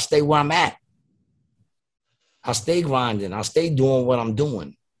 fuck it. I'll stay where I'm at. I'll stay grinding. I'll stay doing what I'm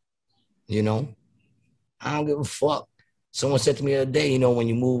doing, I don't give a fuck. Someone said to me the other day, when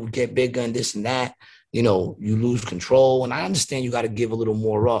you move, get bigger and this and that, you lose control. And I understand you got to give a little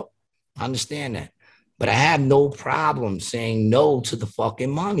more up. I understand that. But I have no problem saying no to the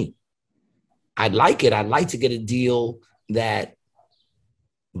fucking money. I'd like it. I'd like to get a deal that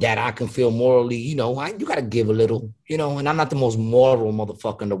I can feel morally, you got to give a little, and I'm not the most moral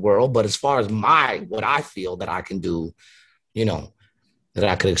motherfucker in the world. But as far as what I feel that I can do, that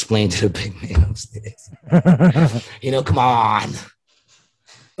I could explain to the big man upstairs. Come on.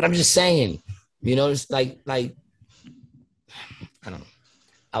 But I'm just saying, it's like, I don't know.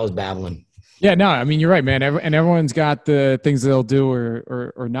 I was babbling. Yeah, no, I mean, you're right, man. And everyone's got the things they'll do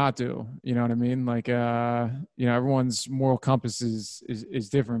or not do. You know what I mean? Like, everyone's moral compass is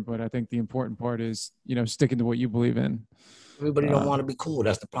different. But I think the important part is, sticking to what you believe in. Everybody don't want to be cool.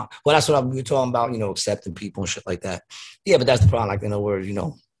 That's the problem. Well, that's what we were talking about, accepting people and shit like that. Yeah, but that's the problem. Like, in other words,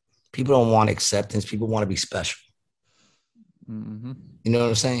 people don't want acceptance. People want to be special. Mm-hmm. You know what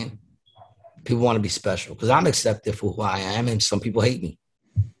I'm saying? People want to be special because I'm accepted for who I am, and some people hate me.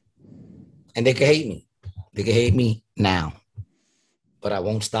 And they can hate me. They can hate me now. But I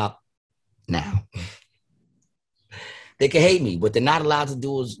won't stop now. They can hate me. What they're not allowed to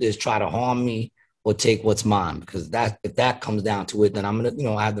do is try to harm me or take what's mine, because if that comes down to it, then I'm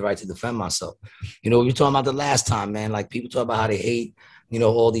gonna, I have the right to defend myself. We were talking about the last time, man. Like people talk about how they hate,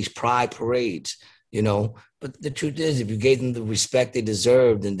 all these pride parades, But the truth is, if you gave them the respect they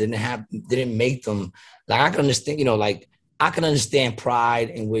deserved and didn't make them, like I can understand, I can understand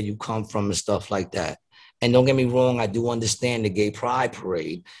pride and where you come from and stuff like that. And don't get me wrong, I do understand the gay pride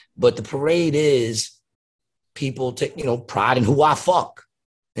parade, but the parade is people take, pride in who I fuck.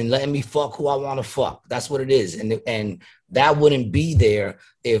 And letting me fuck who I want to fuck. That's what it is. And that wouldn't be there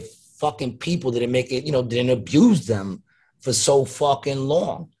if fucking people didn't make it, didn't abuse them for so fucking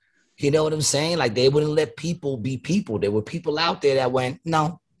long. You know what I'm saying? Like they wouldn't let people be people. There were people out there that went,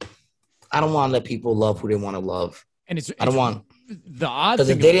 no, I don't want to let people love who they want to love. And it's I don't want, the odd because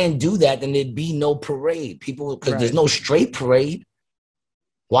thing. if they didn't do that, then there'd be no parade. People, because there's Right. no straight parade.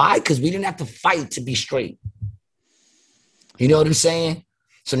 Why? Because we didn't have to fight to be straight. You know what I'm saying?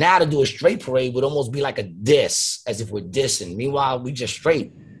 So now to do a straight parade would almost be like a diss, as if we're dissing. Meanwhile, we just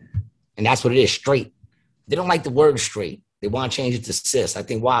straight. And that's what it is, straight. They don't like the word straight. They want to change it to cis. I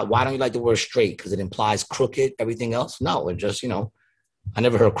think, why don't you like the word straight? Because it implies crooked, everything else? No, it just, I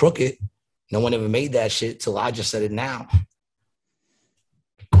never heard crooked. No one ever made that shit till I just said it now.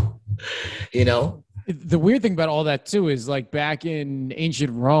 The weird thing about all that too is like back in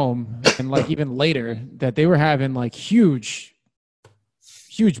ancient Rome and like even later that they were having like huge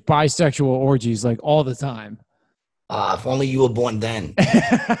bisexual orgies like all the time. If only you were born then.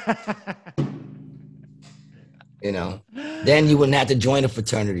 Then you wouldn't have to join a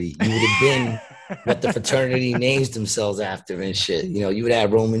fraternity. You would have been what the fraternity names themselves after and shit. You would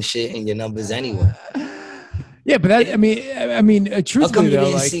have Roman shit in your numbers anyway. Yeah, but that, I mean, truthfully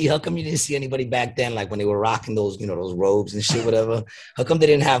how come you didn't see anybody back then, like when they were rocking those, those robes and shit, whatever? How come they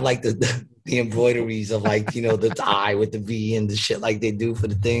didn't have like the embroideries of like, the tie with the V and the shit like they do for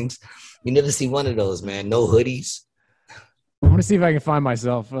the things? You never see one of those, man. No hoodies. I want to see if I can find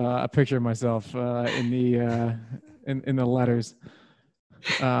myself a picture of myself in the letters.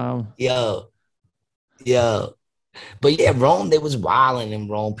 Yo. But yeah, Rome, they was wilding in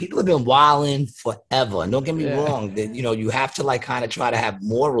Rome. People have been wilding forever. And don't get me wrong. That you have to like kind of try to have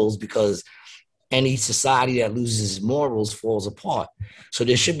morals, because any society that loses morals falls apart. So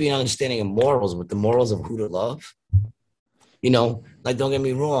there should be an understanding of morals, but the morals of who to love. Like don't get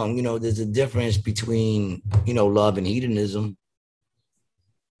me wrong. There's a difference between love and hedonism.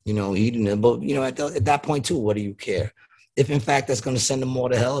 Hedonism, but at that point too, what do you care? If in fact that's going to send them all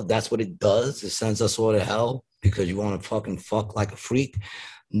to hell, if that's what it does, it sends us all to hell because you want to fucking fuck like a freak,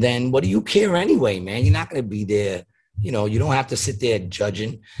 then what do you care anyway, man? You're not going to be there. You don't have to sit there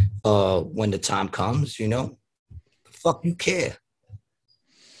judging when the time comes, The fuck you care?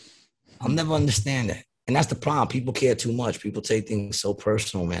 I'll never understand that. And that's the problem. People care too much. People take things so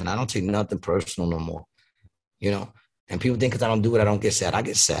personal, man. I don't take nothing personal no more, And people think because I don't do it, I don't get sad. I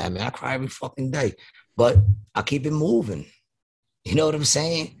get sad, man. I cry every fucking day. But I keep it moving. You know what I'm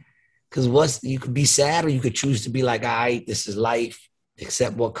saying? Because you could be sad, or you could choose to be like, all right, this is life.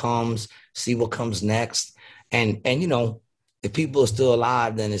 Accept what comes, see what comes next. And if people are still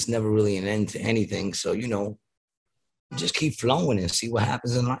alive, then it's never really an end to anything. So, just keep flowing and see what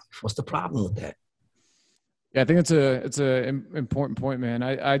happens in life. What's the problem with that? Yeah, I think it's a important point, man.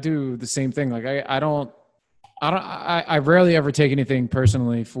 I do the same thing. Like I rarely ever take anything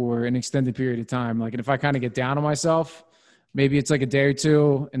personally for an extended period of time. Like, and if I kind of get down on myself, maybe it's like a day or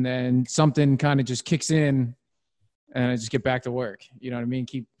two, and then something kind of just kicks in, and I just get back to work. You know what I mean?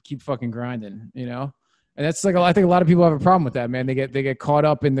 Keep fucking grinding. And that's like, I think a lot of people have a problem with that, man. They get caught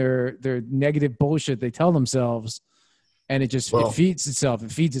up in their negative bullshit they tell themselves, and it just it feeds itself.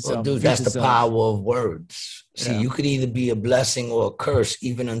 It feeds itself. Well, dude, that's the power of words. See, you could either be a blessing or a curse,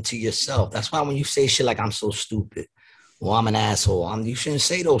 even unto yourself. That's why when you say shit like I'm so stupid, or I'm an asshole, you shouldn't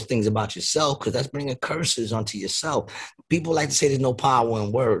say those things about yourself, because that's bringing curses onto yourself. People like to say there's no power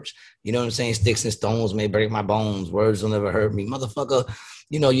in words. You know what I'm saying? Sticks and stones may break my bones. Words will never hurt me. Motherfucker,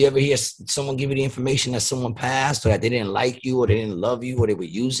 you ever hear someone give you the information that someone passed, or that they didn't like you, or they didn't love you, or they were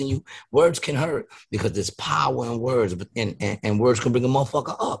using you? Words can hurt because there's power in words, and words can bring a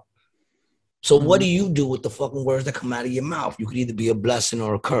motherfucker up. So what do you do with the fucking words that come out of your mouth? You could either be a blessing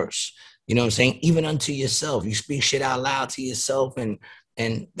or a curse. You know what I'm saying? Even unto yourself. You speak shit out loud to yourself, and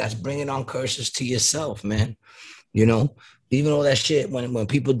that's bringing on curses to yourself, man. Even all that shit when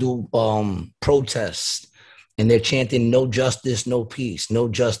people do protests and they're chanting no justice, no peace, no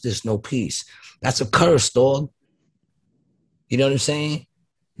justice, no peace. That's a curse, dog. You know what I'm saying?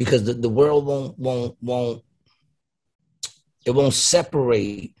 Because the world won't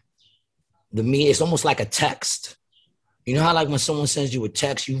separate the meaning. It's almost like a text. You know how like when someone sends you a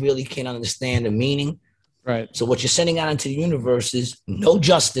text, you really can't understand the meaning? Right. So what you're sending out into the universe is no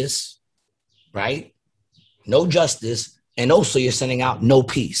justice, right? No justice. And also you're sending out no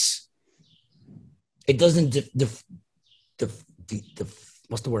peace. It doesn't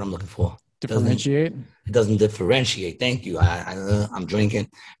what's the word I'm looking for? Differentiate? It doesn't differentiate. Thank you. I'm drinking.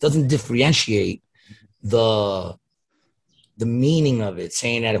 It doesn't differentiate the meaning of it,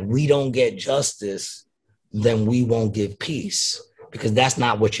 saying that if we don't get justice, then we won't give peace, because that's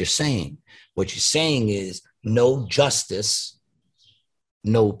not what you're saying. What you're saying is no justice,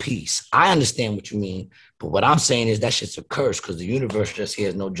 no peace. I understand what you mean, But what I'm saying is that shit's a curse because the universe just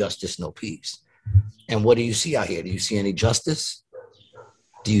has no justice, no peace. And what do you see out here? Do you see any justice?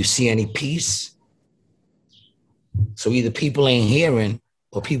 Do you see any peace? So either people ain't hearing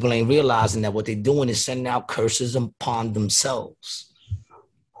or people ain't realizing that what they're doing is sending out curses upon themselves.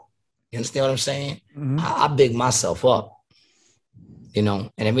 You understand what I'm saying? Mm-hmm. I big myself up, you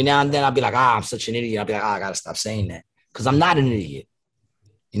know, and every now and then I'll be like, I'm such an idiot. I'll be like, I got to stop saying that because I'm not an idiot.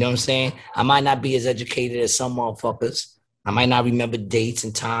 You know what I'm saying? I might not be as educated as some motherfuckers. I might not remember dates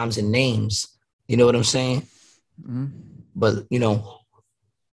and times and names. You know what I'm saying? Mm-hmm. But, you know,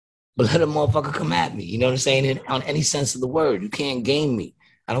 but let a motherfucker come at me. You know what I'm saying? On any sense of the word. You can't game me.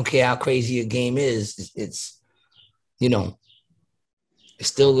 I don't care how crazy a game is. It's you know, it's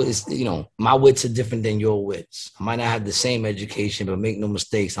still, you know, my wits are different than your wits. I might not have the same education, but make no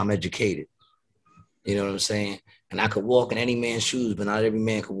mistakes, I'm educated. You know what I'm saying? And I could walk in any man's shoes, but not every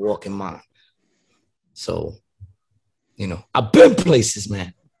man could walk in mine. So, you know, I've been places,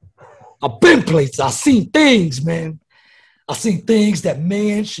 man. I've been places. I've seen things, man. I've seen things that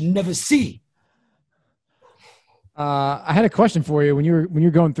man should never see. I had a question for you when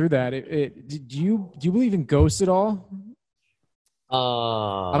you're going through that. Do you believe in ghosts at all?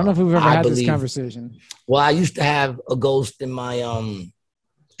 I don't know if we've ever had this conversation. Well, I used to have a ghost in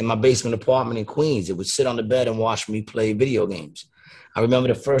my basement apartment in Queens. It would sit on the bed and watch me play video games. I remember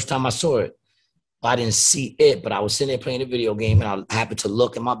the first time I saw it. I didn't see it, but I was sitting there playing a video game, and I happened to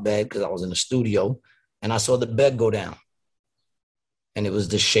look in my bed because I was in the studio, and I saw the bed go down. And it was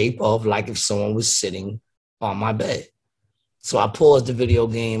the shape of like if someone was sitting on my bed. So I paused the video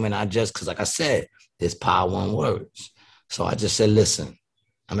game, and because like I said, there's power in words. So I just said, listen,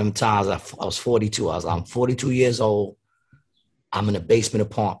 I remember times I was 42. I'm 42 years old. I'm in a basement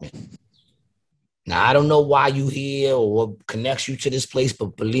apartment. Now, I don't know why you here or what connects you to this place,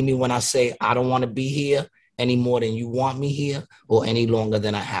 but believe me when I say I don't want to be here any more than you want me here or any longer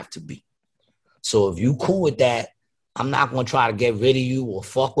than I have to be. So if you cool with that, I'm not going to try to get rid of you or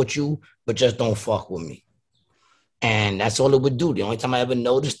fuck with you, but just don't fuck with me. And that's all it would do. The only time I ever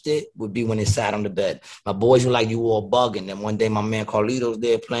noticed it would be when it sat on the bed. My boys were like, you all bugging. Then one day my man Carlito's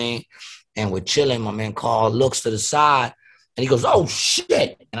there playing and we're chilling. My man Carl looks to the side and he goes, oh,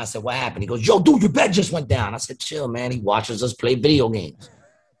 shit. And I said, what happened? He goes, yo, dude, your bed just went down. I said, chill, man. He watches us play video games.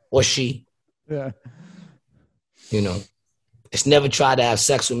 Or she. Yeah. You know, it's never tried to have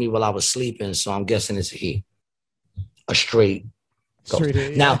sex with me while I was sleeping. So I'm guessing it's a he. A straight ghost.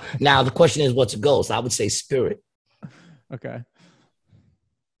 Straight, yeah. Now the question is, what's a ghost? I would say spirit. Okay.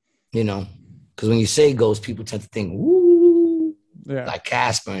 You know, because when you say ghost, people tend to think, woo, yeah, like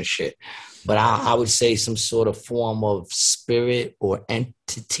Casper and shit. But I would say some sort of form of spirit or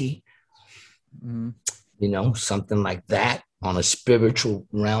entity, you know, something like that on a spiritual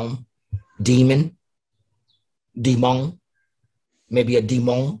realm. Demon, maybe a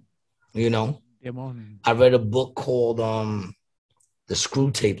demon, you know. Demon. I read a book called The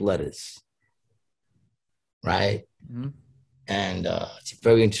Screwtape Letters, right? Mm-hmm. And it's a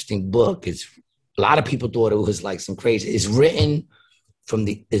very interesting book. A lot of people thought it was like some crazy. It's written from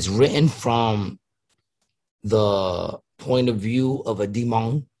the point of view of a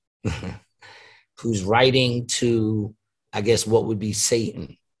demon who's writing to, I guess, what would be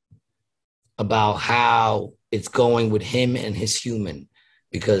Satan about how it's going with him and his human,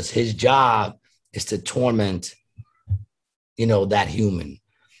 because his job is to torment, you know, that human.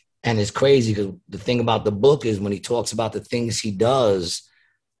 And it's crazy because the thing about the book is when he talks about the things he does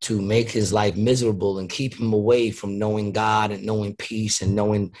to make his life miserable and keep him away from knowing God and knowing peace and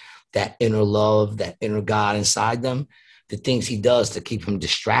knowing that inner love, that inner God inside them, the things he does to keep him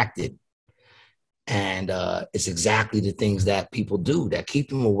distracted. And it's exactly the things that people do that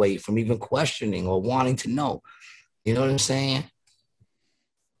keep him away from even questioning or wanting to know. You know what I'm saying?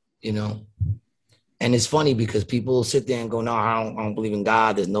 You know? And it's funny because people sit there and go, no, I don't believe in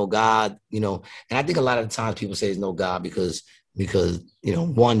God. There's no God, you know. And I think a lot of the times people say there's no God because, you know,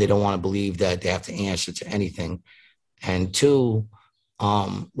 one, they don't want to believe that they have to answer to anything. And two,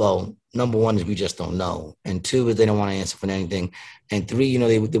 well, number one is we just don't know. And two is they don't want to answer for anything. And three, you know,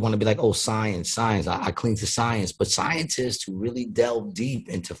 they want to be like, oh, science. I cling to science. But scientists who really delve deep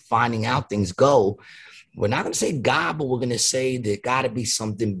into finding out things go, we're not going to say God, but we're going to say there got to be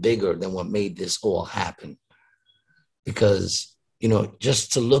something bigger than what made this all happen. Because, you know,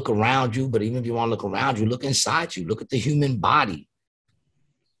 just to look around you, but even if you want to look around you, look inside you, look at the human body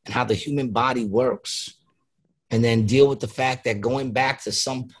and how the human body works. And then deal with the fact that going back to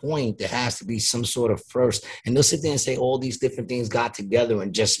some point, there has to be some sort of first. And they'll sit there and say all these different things got together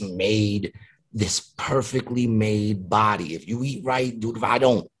and just made this perfectly made body. If you eat right, dude, if I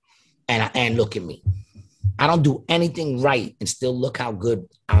don't. And look at me. I don't do anything right and still look how good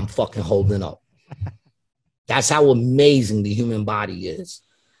I'm fucking holding up. That's how amazing the human body is.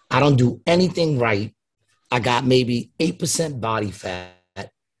 I don't do anything right. I got maybe 8% body fat,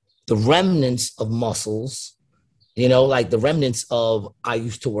 the remnants of muscles, you know, like the remnants of I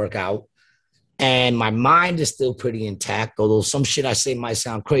used to work out. And my mind is still pretty intact, although some shit I say might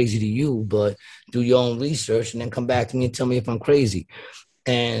sound crazy to you, but do your own research and then come back to me and tell me if I'm crazy.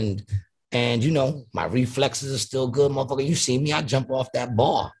 And you know, my reflexes are still good, motherfucker. You see me, I jump off that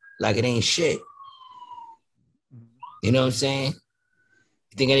bar like it ain't shit. You know what I'm saying?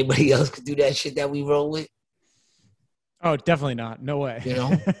 You think anybody else could do that shit that we roll with? Oh, definitely not. No way. You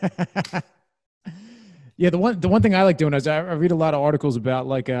know? Yeah, the one thing I like doing is I read a lot of articles about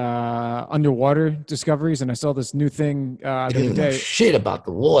like underwater discoveries, and I saw this new thing the other day. Shit about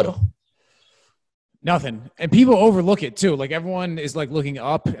the water. Nothing. And people overlook it too. Like everyone is like looking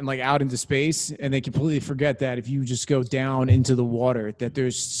up and like out into space, and they completely forget that if you just go down into the water, that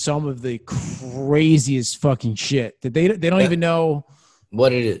there's some of the craziest fucking shit that they don't even know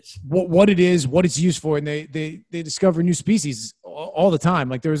what it is, what it is, what it's used for, and they discover new species all the time.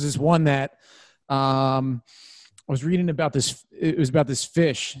 Like there was this one that I was reading about this. It was about this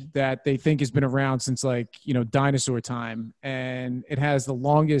fish that they think has been around since like, you know, dinosaur time. And it has the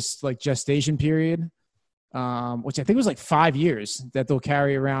longest like gestation period, which I think was like 5 years that they'll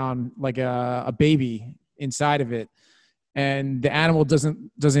carry around like a baby inside of it. And the animal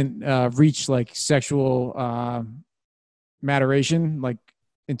doesn't reach like sexual maturation like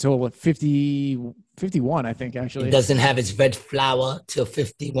until 51, I think actually. It doesn't have its red flower till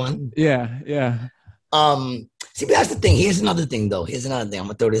 51. Yeah. Yeah. See, but that's the thing. Here's another thing, though. Here's another thing. I'm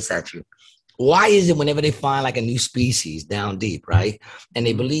gonna throw this at you. Why is it whenever they find like a new species down deep, right? And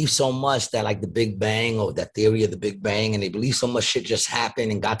they believe so much that like the Big Bang or that theory of the Big Bang, and they believe so much shit just happened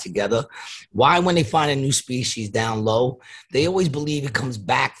and got together. Why, when they find a new species down low, they always believe it comes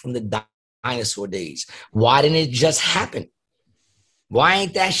back from the dinosaur days? Why didn't it just happen? Why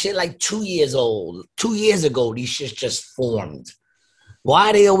ain't that shit like 2 years old? 2 years ago, these shits just formed.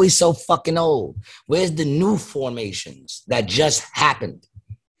 Why are they always so fucking old? Where's the new formations that just happened?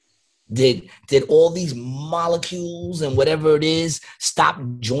 Did all these molecules and whatever it is stop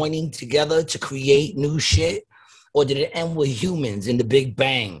joining together to create new shit? Or did it end with humans in the Big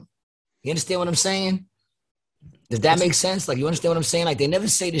Bang? You understand what I'm saying? Does that make sense? Like, you understand what I'm saying? Like, they never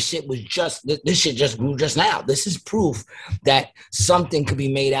say this shit was just, this shit just grew just now. This is proof that something could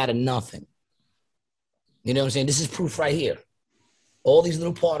be made out of nothing. You know what I'm saying? This is proof right here. All these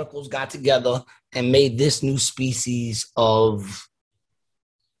little particles got together and made this new species of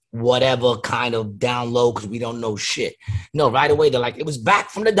whatever kind of down low because we don't know shit. No, right away, they're like, it was back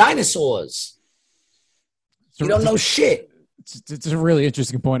from the dinosaurs. You don't know shit. It's a really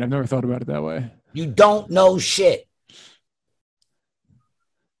interesting point. I've never thought about it that way. You don't know shit.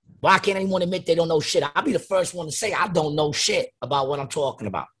 Why can't anyone admit they don't know shit? I'll be the first one to say I don't know shit about what I'm talking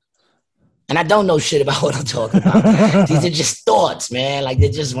about. And I don't know shit about what I'm talking about. These are just thoughts, man. Like, they're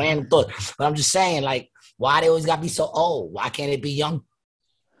just random thoughts. But I'm just saying, like, why they always got to be so old? Why can't it be young?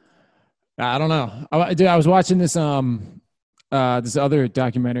 I don't know. I was watching this this other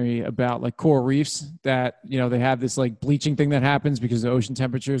documentary about like coral reefs that, you know, they have this like bleaching thing that happens because the ocean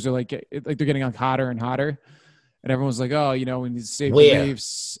temperatures are like they're getting like hotter and hotter. And everyone's like, oh, you know, we need to save the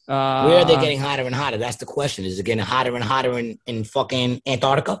reefs. Where are they getting hotter and hotter? That's the question. Is it getting hotter and hotter in fucking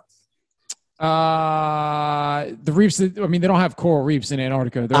Antarctica? The reefs, I mean, they don't have coral reefs in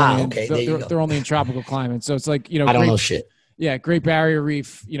Antarctica. They're only in tropical climates. So it's like, you know, I don't know shit. Yeah, Great Barrier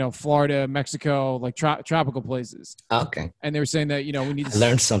Reef, you know, Florida, Mexico, like tropical places. Okay. And they were saying that, you know, we need to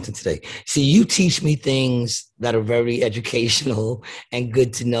learn something today. See, you teach me things that are very educational and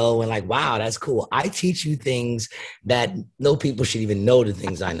good to know. And like, wow, that's cool. I teach you things that no people should even know the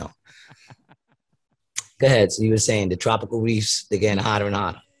things I know. Go ahead. So you were saying the tropical reefs, they're getting hotter and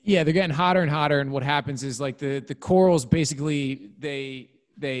hotter. Yeah, they're getting hotter and hotter. And what happens is like the corals basically,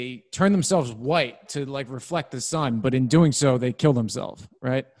 they turn themselves white to like reflect the sun, but in doing so, they kill themselves,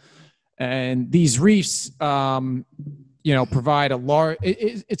 right? And these reefs, you know, provide a large.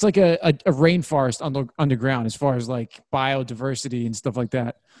 It's like a rainforest underground as far as like biodiversity and stuff like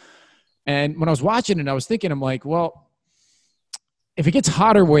that. And when I was watching it, I was thinking, I'm like, well, if it gets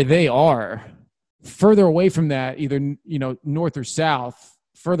hotter where they are, further away from that, either, you know, north or south,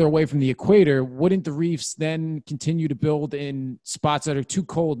 further away from the equator, wouldn't the reefs then continue to build in spots that are too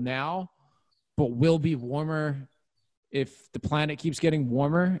cold now, but will be warmer if the planet keeps getting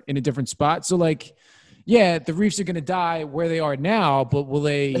warmer in a different spot? So like, yeah, the reefs are going to die where they are now, but will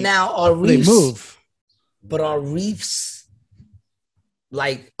they, now are reefs, they move? But are reefs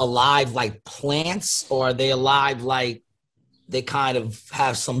like alive like plants, or are they alive like they kind of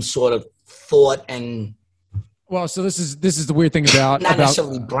have some sort of thought and Well, so this is the weird thing about not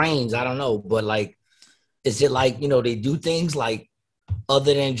necessarily brains, I don't know, but like, is it like, they do things like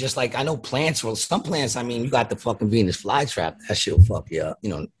other than just like, I know plants, well, some plants, I mean, you got the fucking Venus flytrap, that shit'll fuck you up,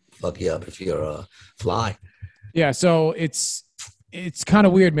 fuck you up if you're a fly. Yeah, so it's kind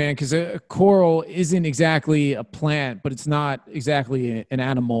of weird, man, because a coral isn't exactly a plant, but it's not exactly an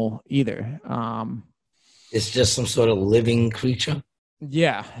animal either. It's just some sort of living creature.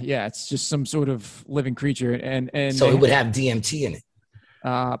 Yeah, it's just some sort of living creature, and so it would have DMT in it.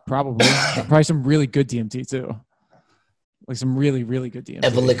 Probably some really good DMT too, like some really really good DMT.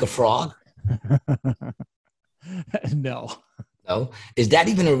 Ever lick a frog? No. Is that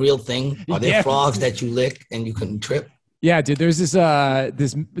even a real thing? Are there frogs that you lick and you can trip? Yeah, dude. There's this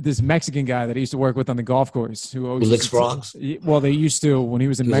Mexican guy that I used to work with on the golf course who licks frogs. Well, they used to when he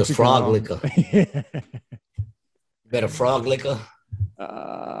was in Mexico. A frog licker. Bet a frog licker.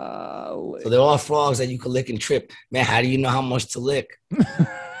 So there are frogs that you can lick and trip. Man, how do you know how much to lick?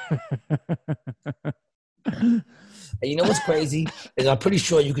 And you know what's crazy is I'm pretty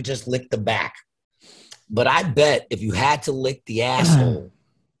sure you could just lick the back. But I bet if you had to lick the asshole,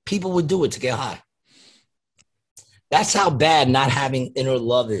 people would do it to get high. That's how bad not having inner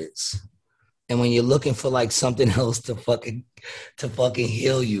love is. And when you're looking for like something else to fucking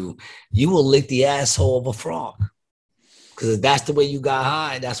heal you, you will lick the asshole of a frog. Because if that's the way you got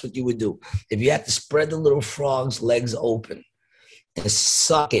high, that's what you would do. If you had to spread the little frog's legs open and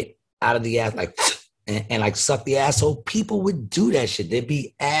suck it out of the ass, like, and like suck the asshole, people would do that shit. There'd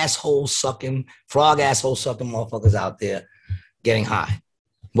be frog asshole sucking motherfuckers out there getting high.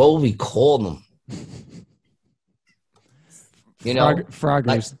 What would we call them? Froggers.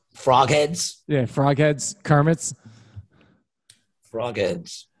 Like frog heads? Yeah, frog heads. Kermits. Frog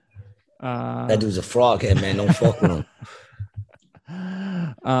heads. That dude's a frog head, man. Don't fuck with him.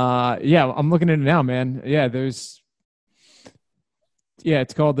 Yeah, I'm looking at it now, man. Yeah, it's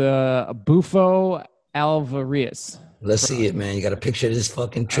called Bufo alvarius. Let's see it, man. You got a picture of this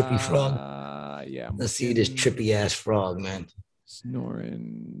fucking trippy frog? Yeah. Let's see this trippy ass frog, man.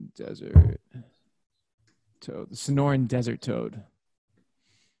 Sonoran desert toad. The Sonoran desert toad.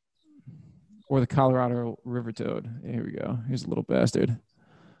 Or the Colorado river toad. Here we go. Here's a little bastard.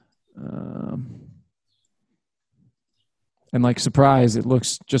 And like, surprise, it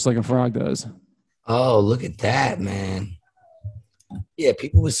looks just like a frog does. Oh, look at that, man. Yeah,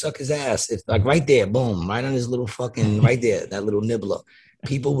 people would suck his ass. If like right there, boom, right on his little fucking, right there, that little nibbler.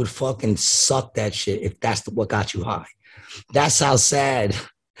 People would fucking suck that shit if that's what got you high. That's how sad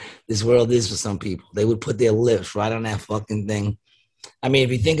this world is for some people. They would put their lips right on that fucking thing. I mean,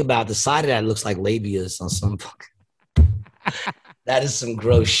 if you think about the side of that, it looks like labias on some fucking. That is some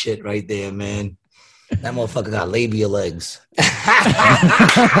gross shit right there, man. That motherfucker got labia legs.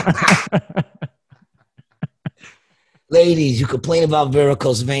 Ladies, you complain about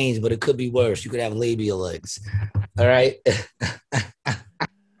varicose veins, but it could be worse. You could have labia legs. All right?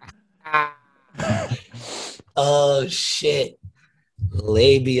 Oh, shit.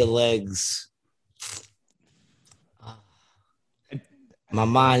 Labia legs. My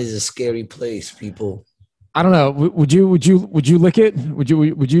mind is a scary place, people. I don't know. Would you lick it? Would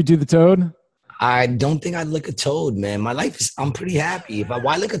you do the toad? I don't think I'd lick a toad, man. My life is, I'm pretty happy.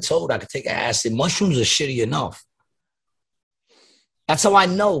 Why lick a toad? I could take acid. Mushrooms are shitty enough. That's how I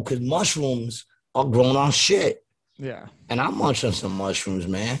know, because mushrooms are grown on shit. Yeah. And I'm munching some mushrooms,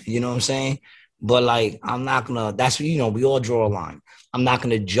 man. You know what I'm saying? But like, I'm not gonna, that's what, we all draw a line. I'm not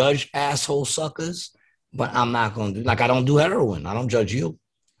gonna judge asshole suckers, but I'm not gonna do, like, I don't do heroin. I don't judge you.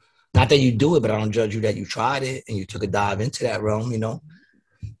 Not that you do it, but I don't judge you that you tried it and you took a dive into that realm, I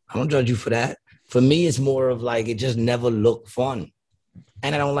don't judge you for that. For me, it's more of like, it just never looked fun.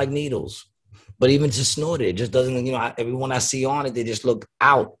 And I don't like needles. But even to snort it just doesn't, everyone I see on it, they just look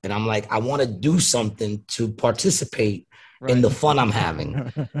out. And I'm like, I want to do something to participate in the fun I'm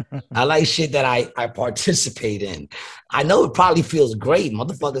having. I like shit that I participate in. I know it probably feels great.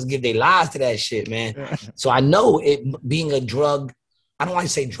 Motherfuckers give their lives to that shit, man. So I know it being a drug, I don't like to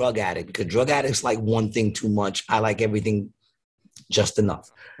say drug addict, because drug addicts like one thing too much. I like everything just enough.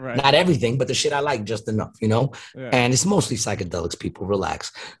 Right. Not everything, but the shit I like just enough, Yeah. And it's mostly psychedelics, people,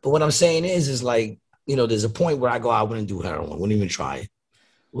 relax. But what I'm saying is like, there's a point where I go, I wouldn't do heroin, wouldn't even try it.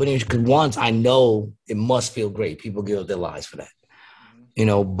 Because once I know it must feel great. People give up their lives for that,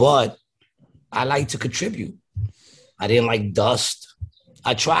 but I like to contribute. I didn't like dust.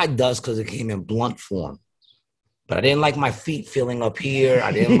 I tried dust because it came in blunt form. But I didn't like my feet feeling up here.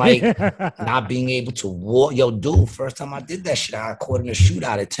 I didn't like not being able to walk. Yo, dude, first time I did that shit, I got caught in a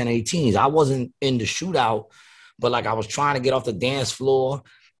shootout at 1018s. I wasn't in the shootout, but like I was trying to get off the dance floor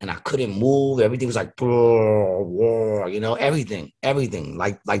and I couldn't move. Everything was like, you know, everything.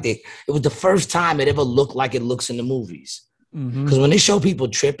 It was the first time it ever looked like it looks in the movies. Because when they show people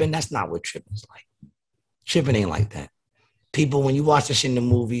tripping, that's not what tripping's like. Tripping ain't like that. People, when you watch this in the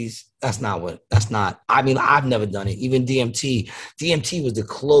movies, I mean, I've never done it. Even DMT was the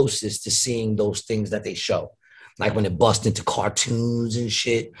closest to seeing those things that they show. Like when it busts into cartoons and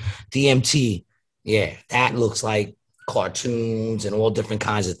shit. DMT, yeah, that looks like cartoons and all different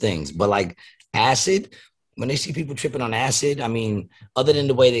kinds of things. But like acid, when they see people tripping on acid, I mean, other than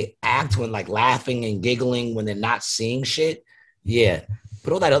the way they act when like laughing and giggling when they're not seeing shit, yeah.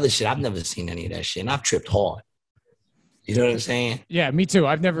 But all that other shit, I've never seen any of that shit. And I've tripped hard. You know what I'm saying? Yeah, me too.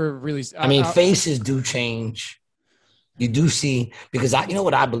 I've never really. I mean, faces do change. You do see, because you know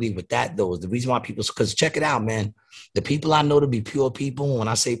what I believe with that though is the reason why people, because check it out, man. The people I know to be pure people, when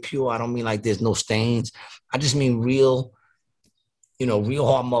I say pure, I don't mean like there's no stains. I just mean real, you know, real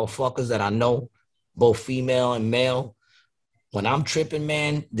hard motherfuckers that I know, both female and male. When I'm tripping,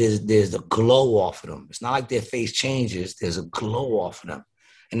 man, there's a glow off of them. It's not like their face changes. There's a glow off of them.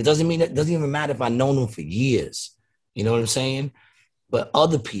 And it doesn't even matter if I've known them for years. You know what I'm saying? But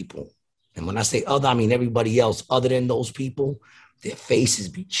other people, and when I say other, I mean everybody else other than those people, their faces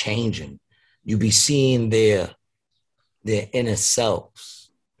be changing. You be seeing their inner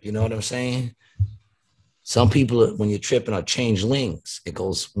selves. You know what I'm saying? Some people, when you're tripping, are changelings. It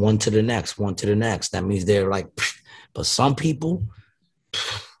goes one to the next, one to the next. That means they're like, but some people,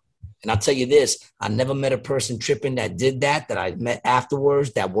 and I'll tell you this, I never met a person tripping that did that I met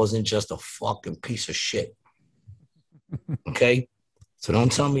afterwards that wasn't just a fucking piece of shit. Okay? So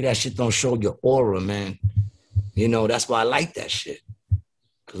don't tell me that shit don't show your aura, man. You know, that's why I like that shit.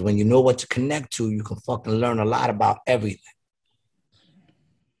 Because when you know what to connect to, you can fucking learn a lot about everything.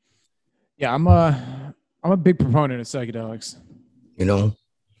 Yeah, I'm a big proponent of psychedelics. You know?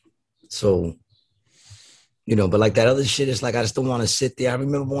 So, you know, but like that other shit, it's like I just don't want to sit there. I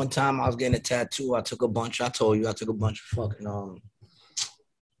remember one time I was getting a tattoo. I took a bunch of fucking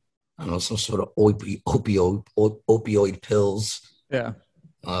I don't know, some sort of opioid pills. Yeah.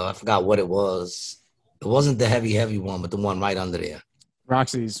 I forgot what it was. It wasn't the heavy one, but the one right under there.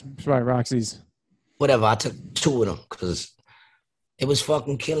 Roxy's. It's probably Roxy's. Whatever. I took 2 of them because it was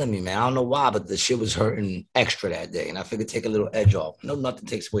fucking killing me, man. I don't know why, but the shit was hurting extra that day. And I figured take a little edge off. No, nothing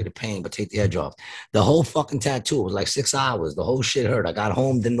takes away the pain, but take the edge off. The whole fucking tattoo was like 6 hours. The whole shit hurt. I got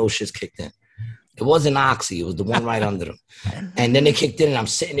home, then those shits kicked in. It wasn't Oxy. It was the one right under them. And then they kicked in and I'm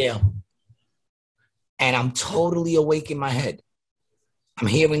sitting there and I'm totally awake in my head. I'm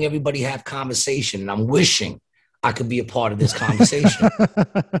hearing everybody have conversation and I'm wishing I could be a part of this conversation.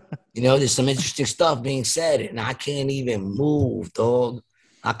 You know, there's some interesting stuff being said and I can't even move, dog.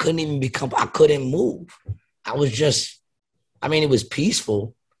 I couldn't move. I was just, I mean, it was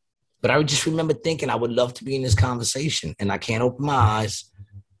peaceful, but I just remember thinking I would love to be in this conversation and I can't open my eyes.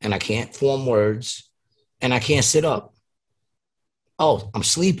 And I can't form words, and I can't sit up. Oh, I'm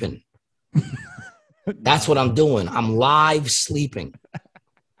sleeping. That's what I'm doing. I'm live sleeping.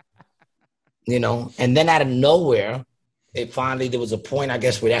 You know, and then out of nowhere, there was a point, I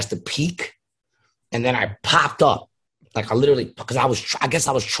guess, where that's the peak. And then I popped up. Like I literally, because I was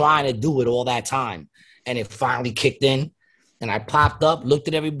trying to do it all that time. And it finally kicked in. And I popped up, looked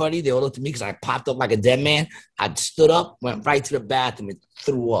at everybody. They all looked at me because I popped up like a dead man. I stood up, went right to the bathroom and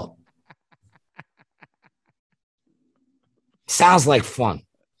threw up. Sounds like fun.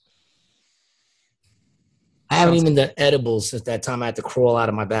 I haven't even done edibles since that time I had to crawl out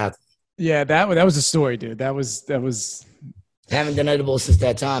of my bathroom. Yeah, that was a story, dude. That was. I haven't done edibles since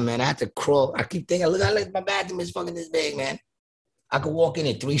that time, man. I had to crawl. I keep thinking, look, my bathroom is fucking this big, man. I could walk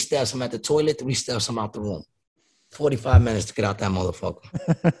in 3 steps. I'm at the toilet, 3 steps, I'm out the room. 45 minutes to get out that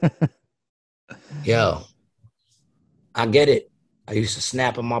motherfucker. Yo, I get it. I used to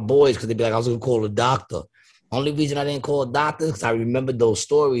snap at my boys because they'd be like, I was going to call a doctor. Only reason I didn't call a doctor is because I remembered those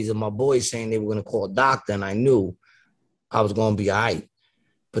stories of my boys saying they were going to call a doctor, and I knew I was going to be all right.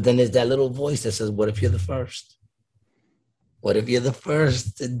 But then there's that little voice that says, what if you're the first? What if you're the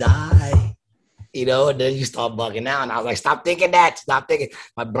first to die? You know, and then you start bugging out. And I was like, stop thinking that. Stop thinking.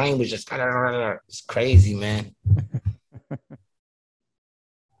 My brain was just, it's crazy, man.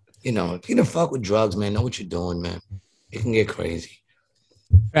 You know, if you don't fuck with drugs, man, know what you're doing, man. It can get crazy.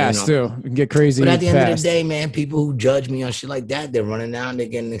 Fast, you know? Too. It can get crazy. But at the end of the day, man, people who judge me on shit like that, they're running down, they're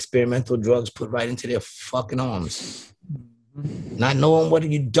getting experimental drugs put right into their fucking arms. Not knowing what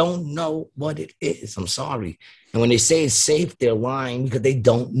you don't know what it is. I'm sorry. And when they say it's safe, they're lying because they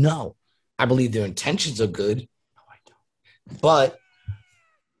don't know. I believe their intentions are good. No, I don't.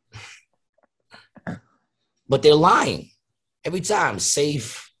 But they're lying every time.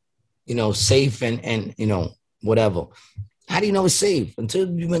 Safe, safe and whatever. How do you know it's safe? Until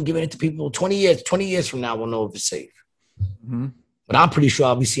you've been giving it to people 20 years from now, we'll know if it's safe. Mm-hmm. But I'm pretty sure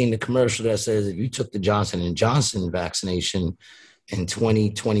I'll be seeing the commercial that says if you took the Johnson & Johnson vaccination in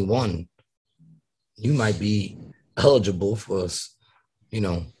 2021, you might be eligible for us,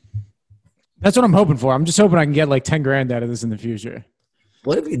 That's what I'm hoping for. I'm just hoping I can get like 10 grand out of this in the future.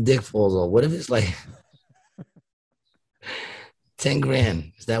 What if your dick falls off? What if it's like 10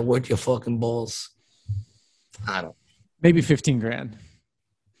 grand? Is that worth your fucking balls? I don't. Maybe 15 grand.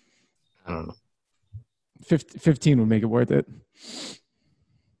 I don't know. 15 would make it worth it.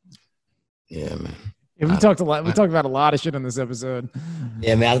 Yeah, man. Yeah, we talked about a lot of shit on this episode.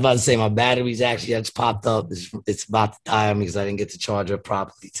 Yeah, man. I was about to say my batteries actually just popped up. It's about to die on me because I didn't get to charge it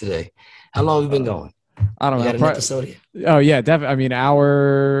properly today. How long have we been going? I don't know. Got an episode here? Oh yeah, definitely. I mean,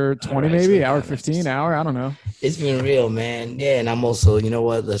 hour 20 right, maybe, so hour 15, hour. I don't know. It's been real, man. Yeah, and I'm also, you know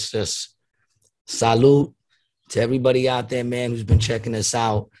what? Let's just salute to everybody out there, man, who's been checking us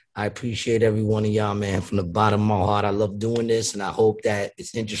out. I appreciate every one of y'all, man, from the bottom of my heart. I love doing this, and I hope that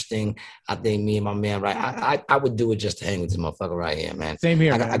it's interesting. I think me and my man, right, I would do it just to hang with this motherfucker right here, man. Same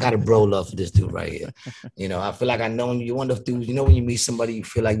here. I got a bro love for this dude right here. I feel like I know him. You wonder if dudes, when you meet somebody, you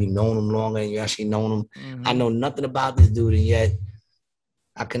feel like you've known them longer and you actually known them. Mm-hmm. I know nothing about this dude, and yet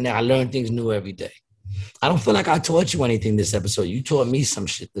I learn things new every day. I don't feel like I taught you anything this episode. You taught me some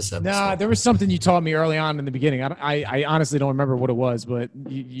shit this episode. Nah, there was something you taught me early on in the beginning. I honestly don't remember what it was, but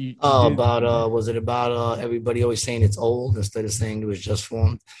you was it about everybody always saying it's old instead of saying it was just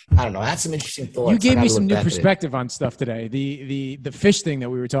formed? I don't know. I had some interesting thoughts. You gave me some new perspective on stuff today. The fish thing that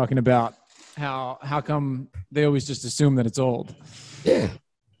we were talking about. How come they always just assume that it's old? Yeah.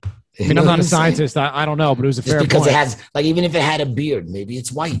 I mean, I'm not a scientist. I don't know, but it was a fair point. Because it has, like, even if it had a beard, maybe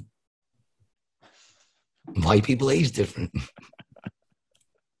it's white. White people age different.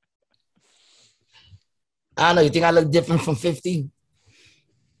 I don't know. You think I look different from 50?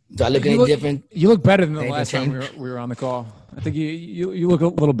 Do I look any different? You look better than the last time we were on the call. I think you look a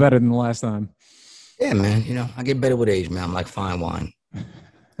little better than the last time. Yeah, man. I get better with age, man. I'm like fine wine.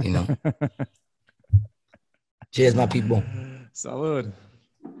 Cheers, my people. Salud.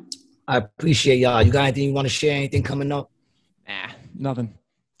 I appreciate y'all. You got anything you want to share? Anything coming up? Nah, nothing.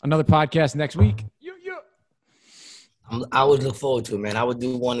 Another podcast next week. I always look forward to it, man. I would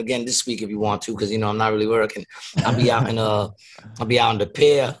do one again this week if you want to, because I'm not really working. I'll be out in the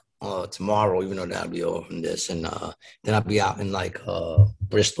pier tomorrow, even though that'll be over from this, and then I'll be out in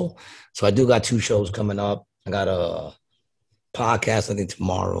Bristol. So I do got 2 shows coming up. I got a podcast I think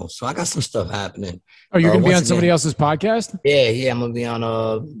tomorrow, so I got some stuff happening. Oh, you're gonna be on somebody else's podcast? Yeah, I'm gonna be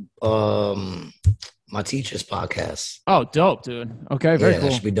on my teacher's podcast. Oh, dope, dude. Okay, very cool.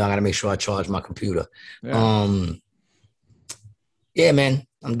 That should be done. I gotta make sure I charge my computer. Yeah. Yeah, man.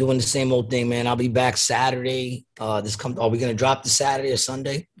 I'm doing the same old thing, man. I'll be back Saturday. Are we gonna drop the Saturday or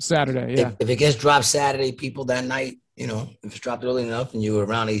Sunday? Saturday, yeah. If it gets dropped Saturday, people that night, if it's dropped early enough and you were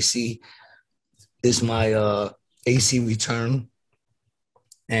around AC, this is my AC return.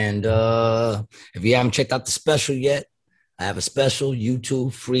 And if you haven't checked out the special yet, I have a special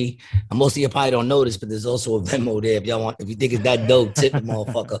YouTube free. And most of you probably don't know this, but there's also a Venmo there if you think it's that dope, tip it,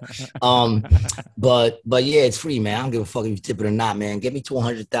 motherfucker. But yeah, it's free, man. I don't give a fuck if you tip it or not, man. Get me to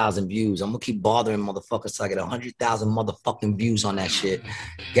 100,000 views. I'm gonna keep bothering motherfuckers till I get 100,000 motherfucking views on that shit.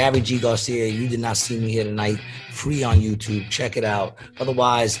 Gary G. Garcia, you did not see me here tonight. Free on YouTube. Check it out.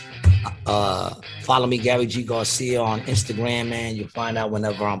 Otherwise, follow me, Gary G. Garcia, on Instagram, man. You'll find out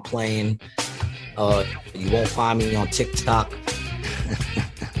whenever I'm playing. You won't find me on TikTok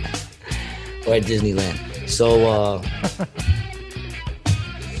or at Disneyland. So,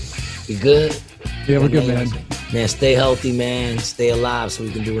 we good? Yeah, we're good, man. Man, stay healthy, man. Stay alive so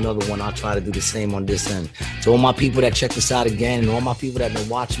we can do another one. I'll try to do the same on this end. To all my people that check this out again and all my people that have been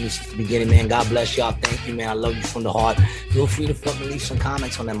watching me since the beginning, man, God bless y'all. Thank you, man. I love you from the heart. Feel free to fucking leave some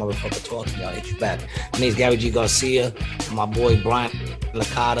comments on that motherfucker. Talk to y'all. Hit you back. My name's Gary G. Garcia. My boy, Brian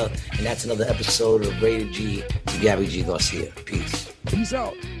Licata. And that's another episode of Rated G with Gary G. Garcia. Peace. Peace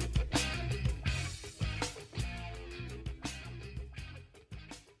out.